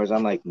 16 hours.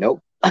 I'm like, nope.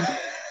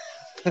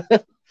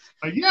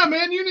 Like, yeah,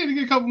 man, you need to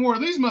get a couple more of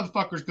these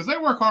motherfuckers because they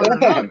work harder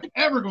than I'm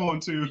ever going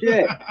to.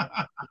 Shit.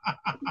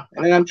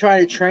 And then I'm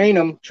trying to train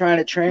them.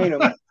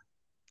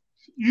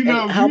 You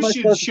know, how am I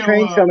supposed to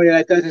train somebody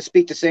that doesn't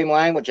speak the same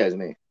language as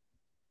me?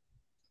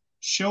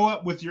 Show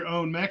up with your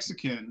own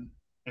Mexican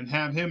and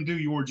have him do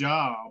your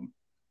job.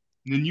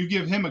 And then you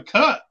give him a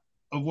cut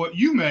of what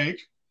you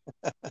make.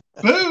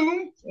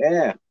 Boom.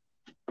 Yeah.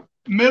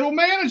 Middle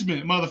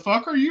management,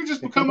 motherfucker. You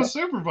just become a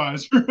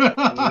supervisor.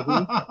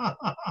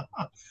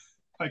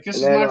 Like, this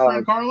is my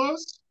friend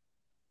Carlos.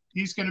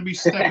 He's going to be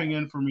stepping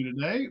in for me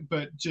today,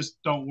 but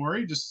just don't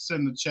worry. Just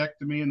send the check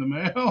to me in the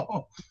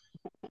mail.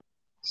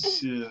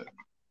 Shit.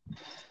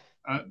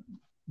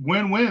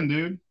 Win-win,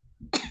 dude.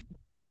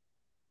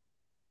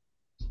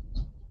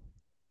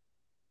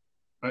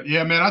 But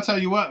yeah, man, I tell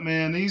you what,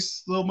 man,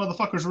 these little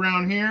motherfuckers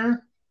around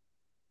here,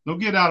 they'll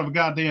get out of a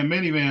goddamn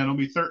minivan. There'll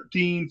be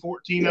 13,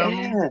 14 of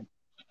them.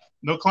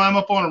 They'll climb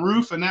up on a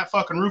roof, and that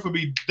fucking roof will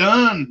be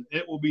done.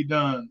 It will be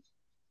done.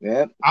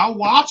 Yep. I'll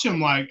watch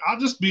them. Like, I'll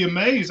just be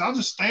amazed. I'll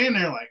just stand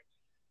there like,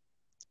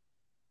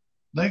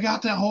 they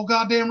got that whole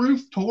goddamn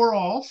roof tore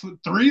off,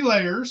 3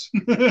 layers,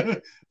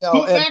 put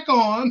back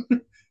on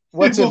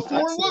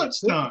before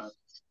lunchtime.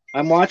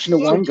 I'm watching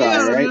the one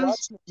guy, right?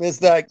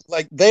 It's like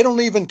they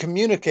don't even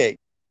communicate.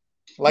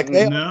 Like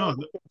they don't know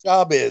what their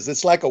job is.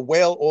 It's like a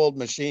well-oiled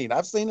machine.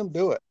 I've seen them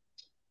do it.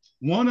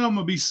 One of them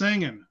will be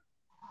singing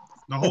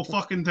the whole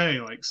fucking day,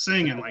 like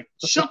singing, like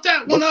shut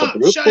that one up,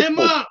 shut him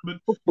up. But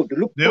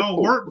they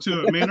all work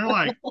to it, man.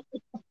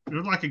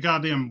 They're like a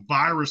goddamn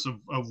virus of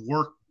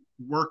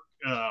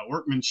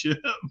workmanship.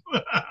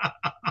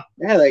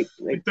 Yeah, like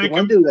they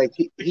one dude, like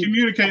they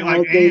communicate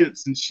like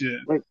ants and shit.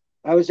 Like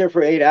I was there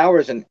for 8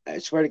 hours, and I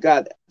swear to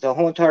God, the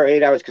whole entire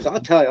 8 hours. Because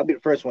I'll tell you, I'll be the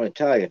first one to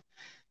tell you.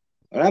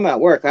 When I'm at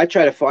work, I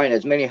try to find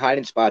as many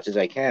hiding spots as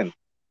I can.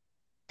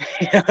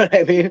 You know what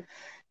I mean?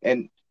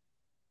 And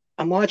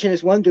I'm watching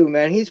this one dude,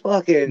 man. He's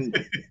fucking,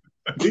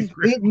 he's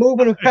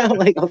moving around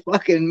like a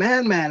fucking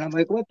man. I'm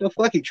like, what the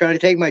fuck? You trying to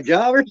take my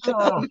job or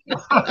something?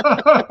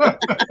 I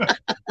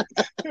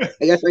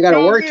guess I got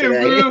to work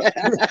today.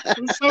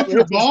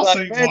 Your boss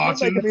ain't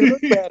watching.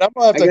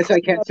 I guess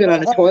I can't sit on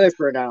the toilet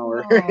for an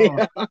hour.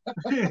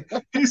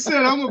 He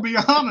said, I'm going to be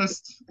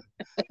honest.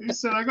 He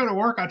said, I go to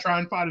work, I try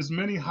and find as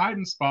many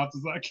hiding spots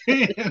as I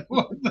can.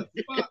 What the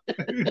fuck?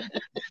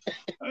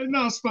 I'm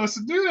not supposed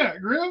to do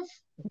that, Griff.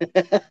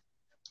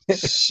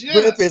 Shit.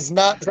 Griff is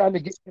not trying to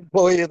get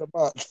employee of the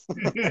month.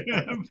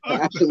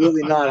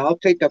 Absolutely not. I'll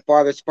take the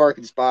farthest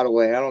parking spot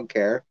away. I don't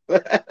care.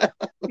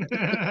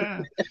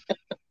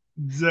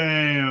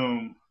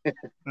 Damn.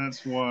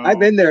 That's wild. I've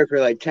been there for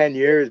like 10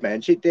 years,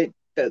 man. The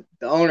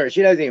owner,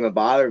 she doesn't even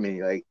bother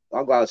me. Like,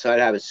 I'll go outside,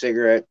 have a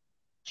cigarette.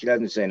 She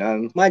doesn't say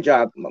nothing. My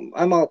job's done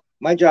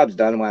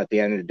at the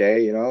end of the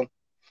day, you know.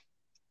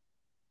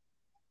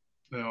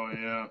 Oh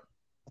yeah.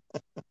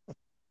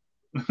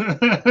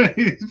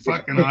 He's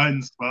fucking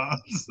hiding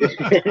spots.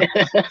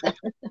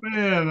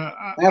 Man,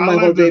 I have my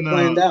whole day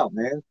planned out,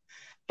 man.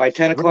 By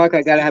 10 o'clock,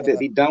 I gotta have to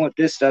be done with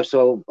this stuff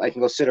so I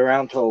can go sit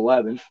around till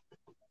 11.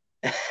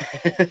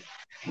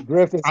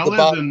 Griff is the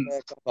bottleneck on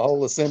the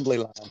whole assembly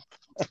line.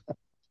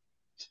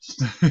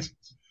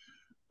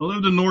 I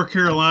lived in North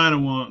Carolina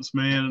once,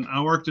 man, and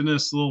I worked in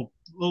this little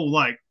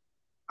like,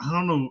 I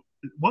don't know,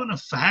 it wasn't a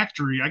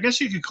factory. I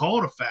guess you could call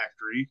it a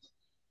factory.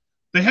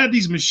 They had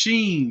these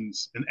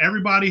machines, and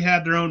everybody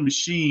had their own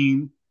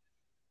machine.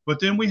 But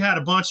then we had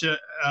a bunch of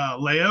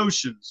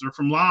Laotians. They're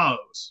from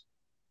Laos.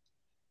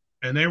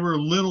 And they were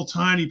little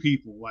tiny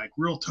people, like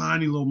real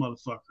tiny little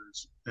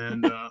motherfuckers.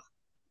 And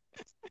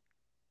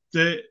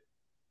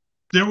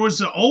there was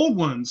the old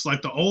ones,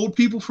 like the old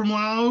people from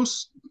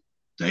Laos.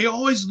 They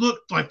always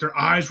looked like their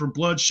eyes were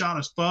bloodshot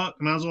as fuck.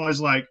 And I was always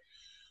like,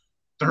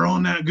 they're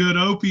on that good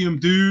opium,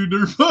 dude.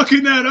 They're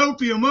fucking that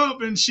opium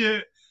up and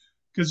shit.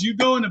 Because you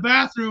go in the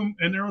bathroom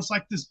and there was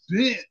like this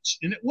bench.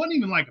 And it wasn't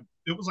even like,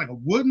 it was like a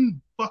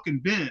wooden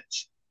fucking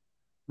bench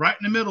right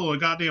in the middle of a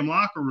goddamn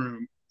locker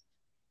room.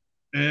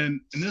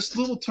 And this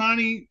little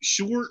tiny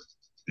short,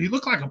 he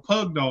looked like a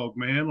pug dog,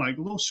 man. Like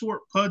a little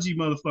short pudgy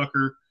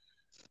motherfucker,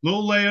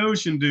 little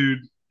Laotian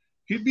dude.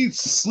 He'd be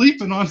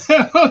sleeping on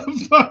that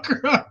motherfucker.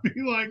 I'd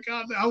be like,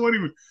 God, I wouldn't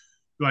even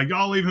be like,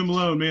 y'all leave him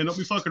alone, man. Don't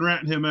be fucking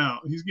ratting him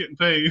out. He's getting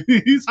paid.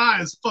 He's high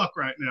as fuck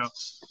right now.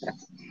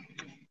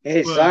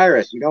 Hey, but,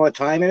 Cyrus, you know what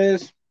time it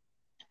is?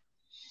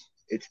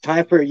 It's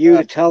time for you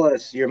to tell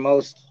us your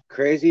most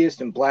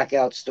craziest and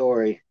blackout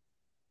story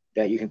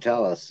that you can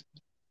tell us.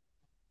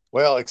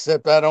 Well,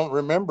 except I don't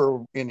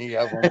remember any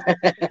of them. Good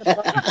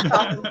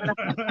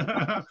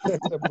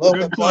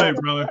play,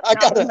 brother. I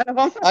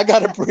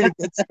got a pretty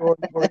good story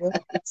for you.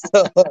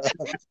 So, I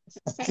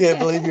can't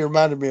believe you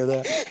reminded me of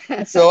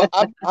that. So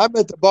I'm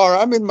at the bar.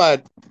 I'm in my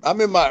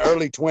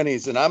early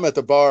 20s, and I'm at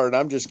the bar, and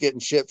I'm just getting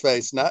shit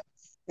faced.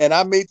 And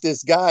I meet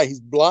this guy. He's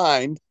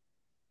blind,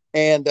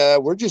 and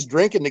we're just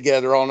drinking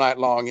together all night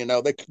long. You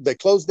know, they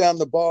closed down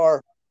the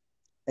bar,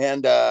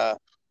 and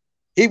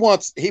he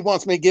wants me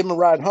to give him a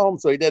ride home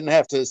so he doesn't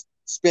have to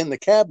spend the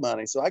cab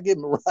money. So I give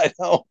him a ride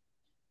home,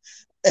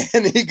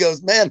 and he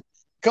goes, "Man,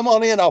 come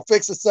on in. I'll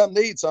fix us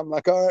something to eat." So I'm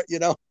like, "All right, you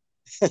know."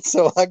 And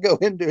so I go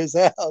into his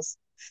house,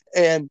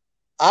 and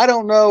I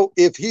don't know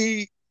if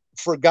he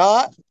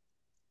forgot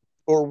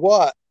or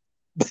what,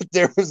 but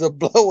there was a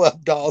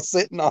blow-up doll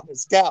sitting on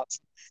his couch,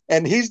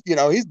 and he's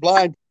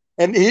blind,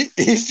 and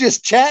he's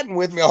just chatting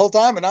with me the whole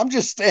time, and I'm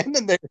just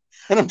standing there,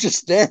 and I'm just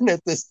staring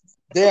at this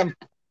damn.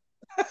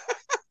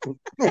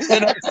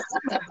 That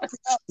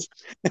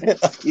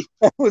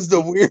was the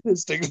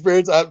weirdest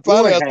experience. You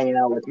were hanging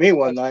out with me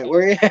one night,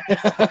 were you?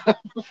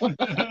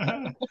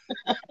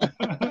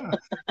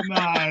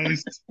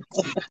 Nice,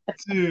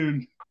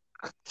 dude.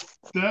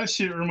 That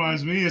shit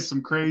reminds me of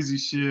some crazy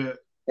shit.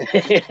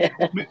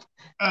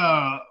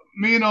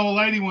 Me and old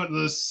lady went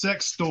to the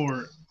sex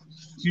store.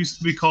 It used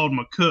to be called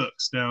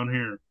McCook's down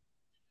here.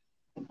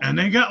 And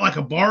they got like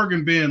a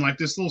bargain bin, like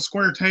this little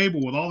square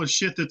table with all the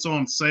shit that's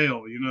on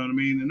sale, you know what I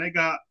mean? And they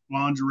got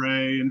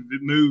lingerie and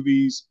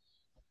movies.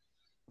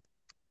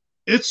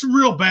 It's a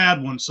real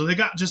bad one. So they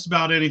got just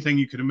about anything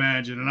you could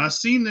imagine. And I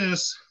seen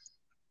this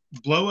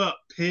blow up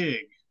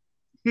pig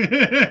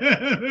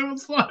It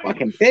was like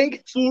fucking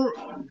pig.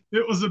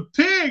 It was a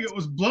pig. It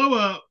was blow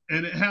up,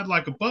 and it had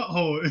like a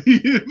butthole.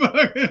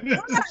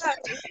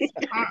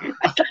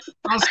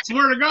 I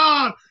swear to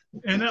God.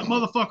 And that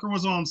motherfucker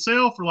was on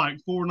sale for like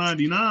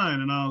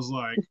 $4.99, and I was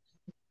like,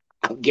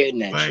 I'm getting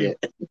that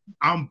shit.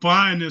 I'm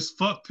buying this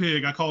fuck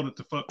pig. I called it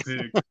the fuck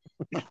pig.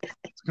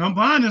 I'm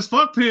buying this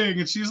fuck pig.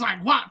 And she's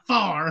like, what for?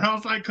 I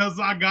was like,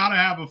 because I got to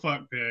have a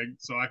fuck pig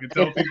so I can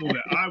tell people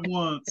that I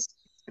once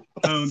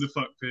owned a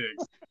fuck pig.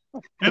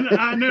 And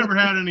I never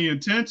had any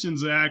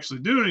intentions of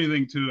actually doing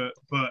anything to it,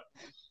 but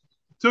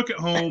took it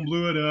home,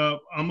 blew it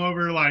up. I'm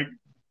over like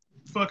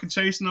fucking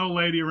chasing the old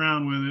lady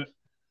around with it.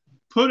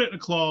 Put it in the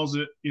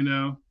closet, you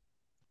know.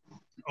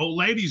 Old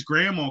lady's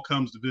grandma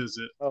comes to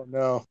visit. Oh,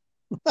 no.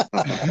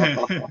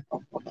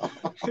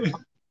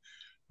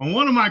 And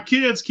one of my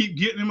kids keep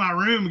getting in my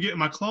room and getting in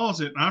my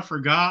closet, and I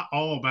forgot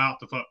all about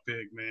the fuck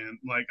pig, man.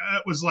 Like,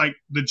 it was like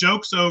the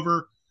joke's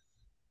over.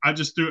 I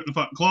just threw it in the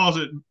fucking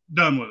closet,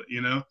 done with it,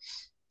 you know.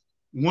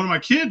 One of my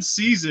kids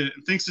sees it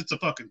and thinks it's a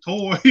fucking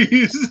toy.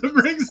 So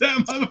brings that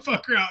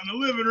motherfucker out in the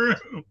living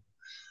room.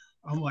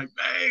 I'm like,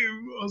 babe,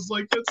 I was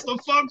like, it's the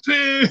fuck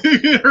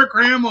pig. Her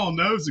grandma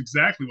knows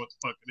exactly what the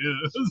fuck it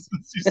is.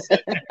 She's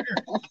sitting there.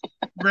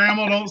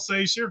 Grandma don't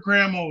say shit. Her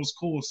grandma was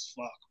cool as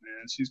fuck,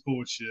 man. She's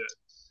cool as shit.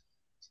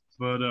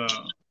 But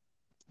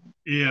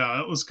yeah,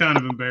 it was kind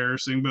of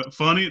embarrassing, but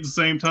funny at the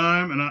same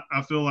time. And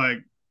I feel like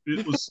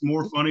it was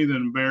more funny than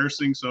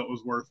embarrassing, so it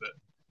was worth it.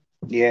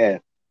 Yeah.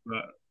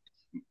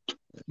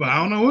 But I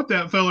don't know what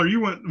that feller you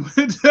went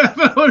to that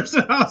feller's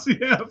house.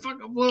 Yeah,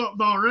 fucking blew up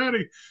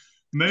already.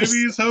 Maybe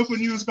he's hoping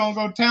you was gonna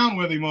go to town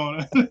with him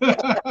on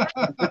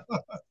it.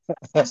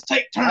 Let's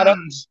take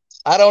turns.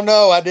 I don't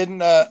know. I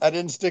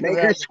didn't stick Make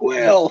around. her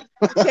squeal.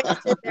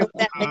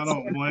 I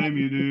don't blame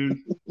you, dude.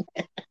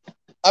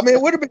 I mean,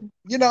 it would have been,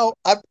 you know,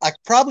 I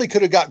probably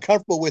could have got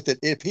comfortable with it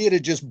if he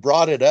had just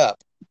brought it up,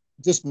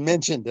 just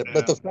mentioned it. Yeah.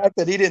 But the fact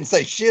that he didn't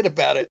say shit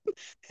about it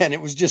and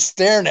it was just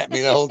staring at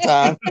me the whole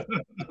time.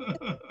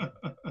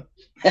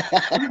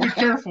 You be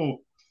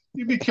careful.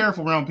 You be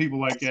careful around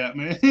people like that,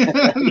 man.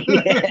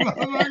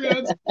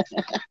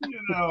 You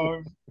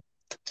know,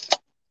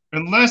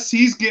 unless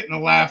he's getting a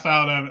laugh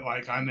out of it,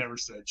 like, I never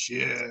said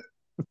shit.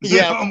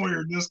 Yeah. I'm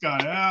weirding this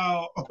guy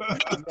out.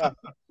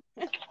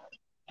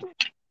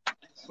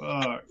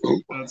 Fuck,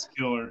 that's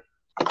killer.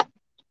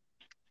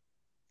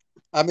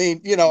 I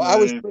mean, you know, I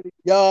was pretty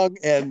young,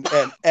 and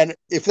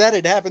if that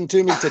had happened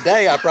to me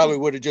today, I probably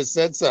would have just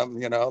said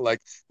something, you know,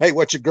 like, "Hey,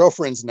 what's your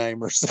girlfriend's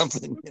name?" or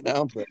something, you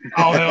know. But,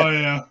 oh hell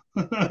yeah!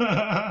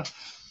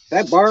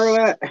 That borrow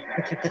that?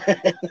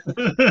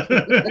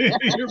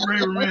 You're a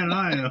braver man than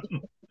I am.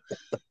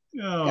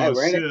 Oh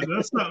shit,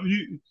 that's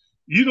something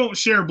you don't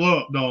share blow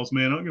up dolls,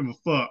 man. I don't give a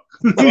fuck.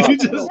 You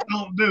just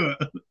don't do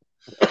it.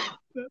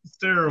 That's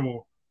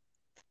terrible.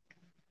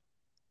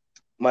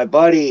 My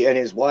buddy and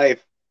his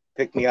wife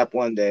picked me up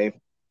one day,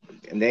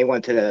 and they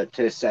went to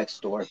the sex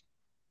store,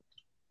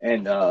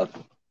 and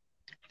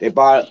they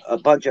bought a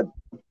bunch of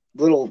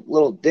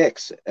little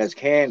dicks as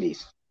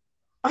candies.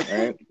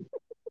 Right?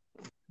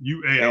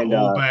 You ate a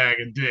whole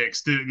bag of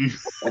dicks, didn't you?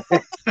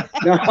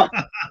 No.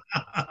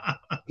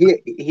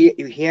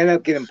 He ended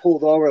up getting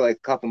pulled over like a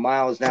couple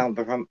miles down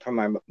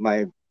from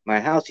my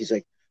house. He's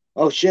like,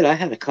 "Oh shit, I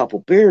had a couple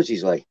beers."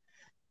 He's like,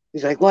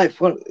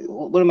 "Wife,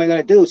 what am I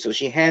gonna do?" So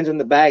she hands him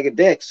the bag of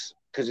dicks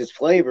because it's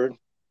flavored.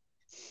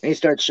 And he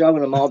starts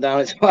shoving them all down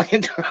his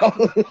fucking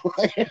throat.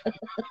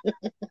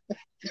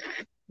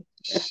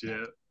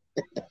 Shit.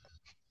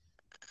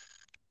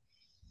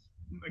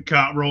 The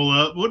cop roll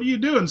up. "What are you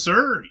doing,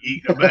 sir?"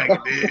 "Eating a bag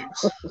of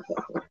dicks."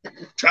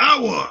 "Try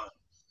one."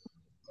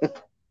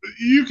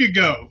 "You could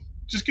go.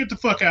 Just get the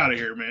fuck out of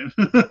here, man."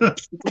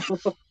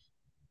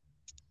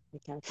 We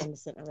kind of come to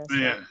sit in a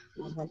restaurant.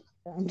 Yeah.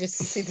 I'm just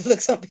to see the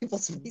looks on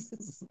people's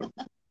faces.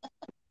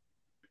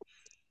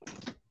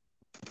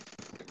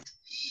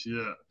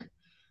 Shit.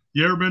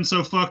 You ever been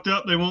so fucked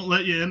up they won't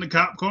let you in the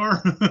cop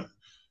car?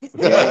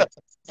 Yeah.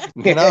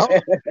 You know?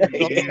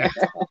 Yeah.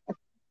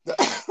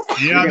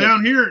 Yeah,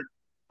 down here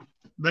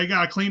they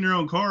gotta clean their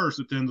own cars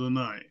at the end of the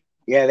night.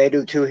 Yeah, they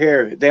do too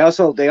here. They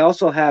also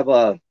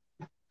have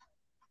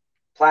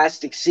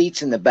plastic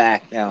seats in the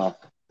back now.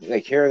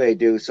 Like here they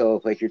do. So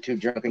if like you're too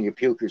drunk and you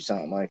puke or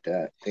something like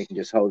that, they can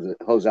just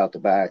hose out the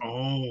back.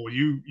 Oh,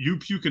 you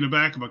puke in the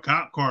back of a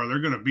cop car, they're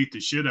gonna beat the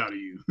shit out of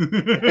you.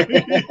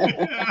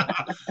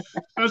 Yeah.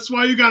 That's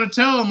why you gotta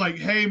tell them, like,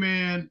 "Hey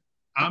man,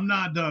 I'm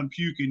not done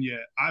puking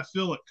yet. I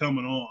feel it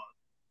coming on."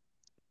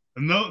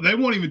 And no, they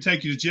won't even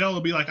take you to jail.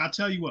 They'll be like, "I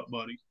tell you what,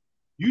 buddy,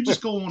 you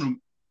just go on and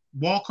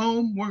walk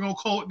home. We're gonna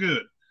call it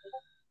good."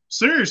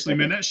 Seriously,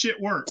 man, that shit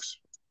works.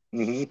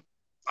 Mm-hmm.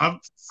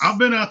 I've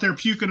been out there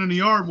puking in the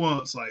yard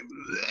once, like,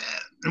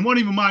 it wasn't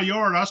even my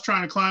yard. I was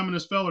trying to climb in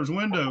this feller's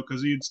window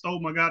because he had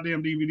stole my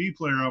goddamn DVD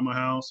player out of my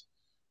house.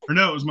 Or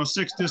no, it was my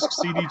 6-disc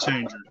CD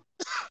changer.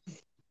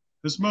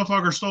 This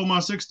motherfucker stole my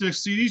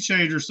 6-disc CD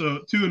changer. So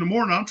at 2 a.m,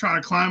 I'm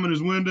trying to climb in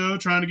his window,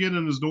 trying to get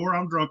in his door.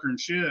 I'm drunker than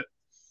shit.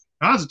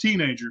 I was a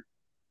teenager.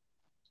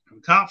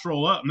 The cops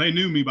roll up, and they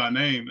knew me by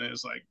name. They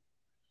was like,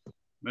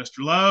 Mr.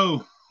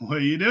 Lowe, what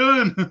are you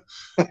doing?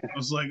 I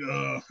was like,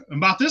 and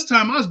about this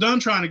time, I was done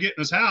trying to get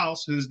in his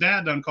house. His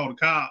dad done called the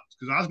cops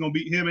because I was going to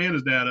beat him and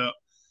his dad up.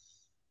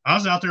 I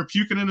was out there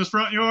puking in his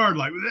front yard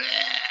like,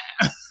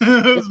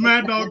 it was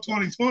Mad Dog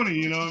 2020,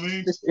 you know what I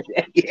mean?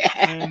 Yeah.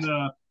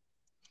 And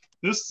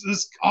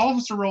this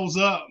officer rolls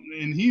up,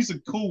 and he's a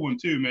cool one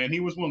too, man. He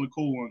was one of the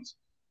cool ones.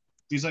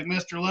 He's like,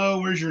 Mr. Lowe,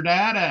 where's your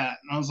dad at?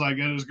 And I was like,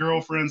 at his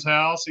girlfriend's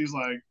house. He's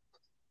like,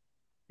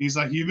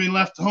 you've been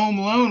left home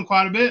alone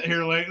quite a bit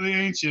here lately,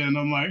 ain't you? And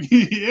I'm like,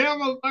 yeah,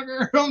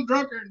 motherfucker, I'm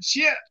drunker than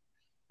shit.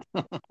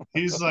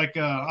 He's like,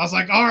 I was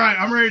like, all right,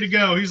 I'm ready to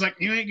go. He's like,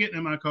 you ain't getting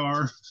in my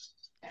car.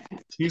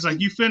 He's like,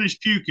 you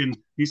finished puking.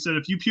 He said,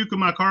 if you puke in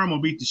my car, I'm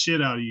going to beat the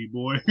shit out of you,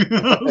 boy.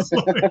 I was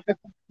like,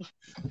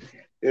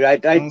 dude,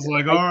 I was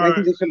like, all I right.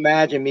 can just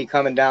imagine me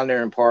coming down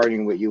there and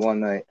partying with you one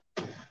night.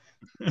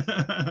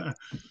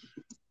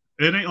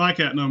 It ain't like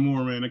that no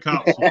more, man. The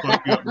cops will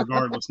fuck you up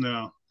regardless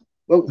now.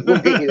 We'll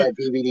get you that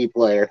DVD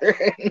player.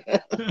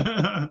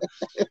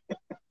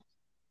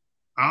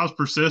 I was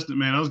persistent,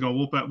 man. I was going to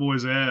whoop that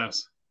boy's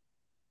ass.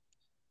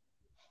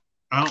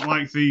 I don't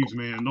like thieves,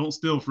 man. Don't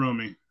steal from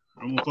me.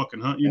 I'm going to fucking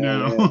hunt you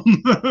down.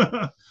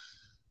 Yeah.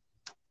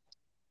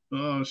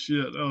 Oh,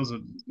 shit. That was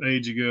an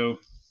age ago.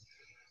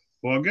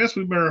 Well, I guess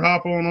we better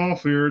hop on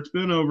off here. It's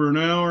been over an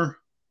hour.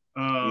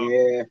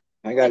 Yeah.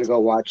 I got to go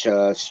watch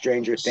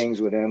Stranger Things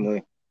with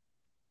Emily.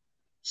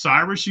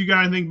 Cyrus, you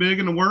got anything big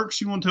in the works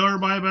you want to tell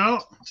everybody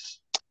about?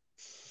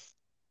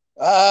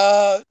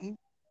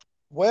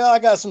 Well, I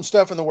got some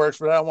stuff in the works,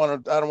 but I don't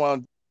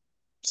want to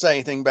say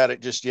anything about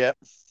it just yet.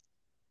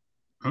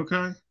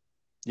 Okay.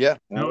 Yeah.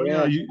 Oh,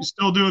 yeah. You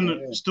still doing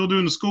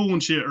the school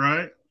and shit,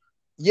 right?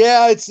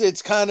 Yeah,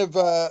 it's kind of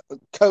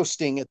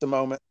coasting at the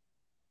moment.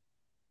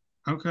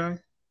 Okay.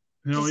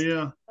 Hell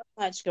yeah. So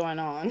much going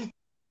on.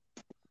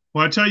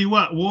 Well, I tell you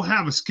what, we'll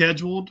have a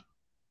scheduled.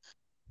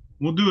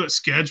 We'll do it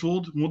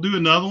scheduled. We'll do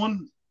another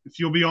one if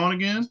you'll be on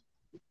again.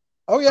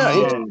 Oh yeah.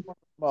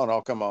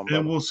 Come on.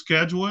 And we'll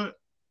schedule it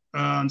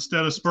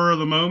instead of spur of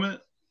the moment.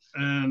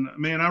 And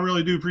man, I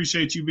really do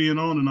appreciate you being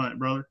on tonight,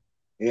 brother.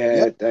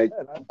 Yeah, I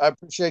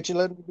appreciate you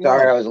letting me be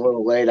sorry on. I was a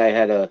little late. I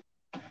had to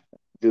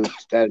do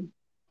that.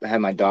 I had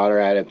my daughter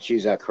at it.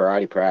 She's at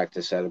karate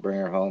practice. I had to bring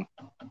her home.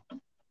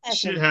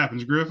 Shit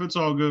happens, Griff. It's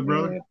all good,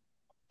 brother. Yeah.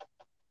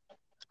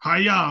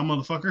 Hi-ya,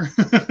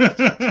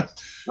 motherfucker.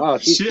 Oh,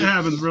 shit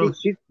happens, bro.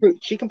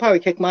 She can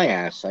probably kick my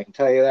ass. I can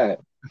tell you that.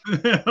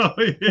 Oh,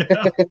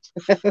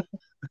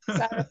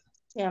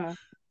 Yeah.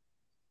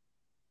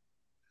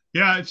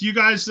 Yeah, if you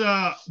guys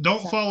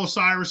don't follow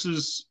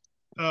Cyrus's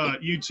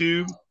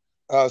YouTube.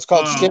 It's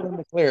called Shit in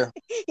the Clear.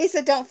 He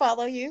said, don't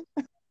follow you.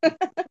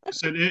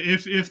 Said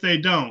if they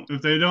don't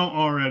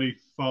already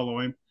follow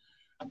him,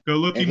 go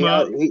look him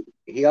up.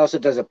 He also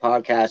does a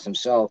podcast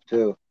himself,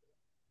 too.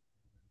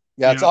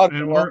 Yeah, it's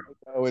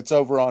it's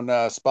over on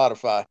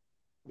Spotify.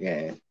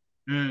 Yeah.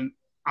 And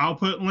I'll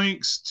put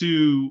links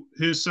to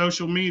his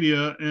social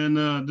media in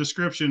the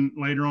description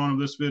later on of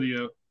this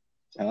video.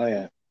 Oh,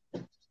 yeah.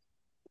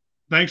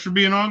 Thanks for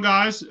being on,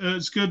 guys.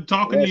 It's good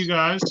talking to you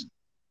guys.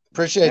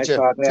 Appreciate you.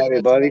 Nice talking to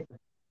everybody.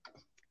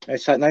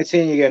 Nice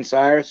seeing you again,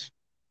 Cyrus.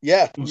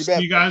 Yeah. We'll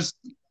see you guys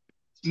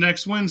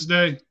next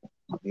Wednesday.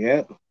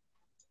 Yeah.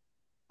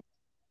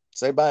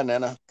 Say bye,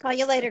 Nana. Call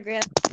you later, Griff.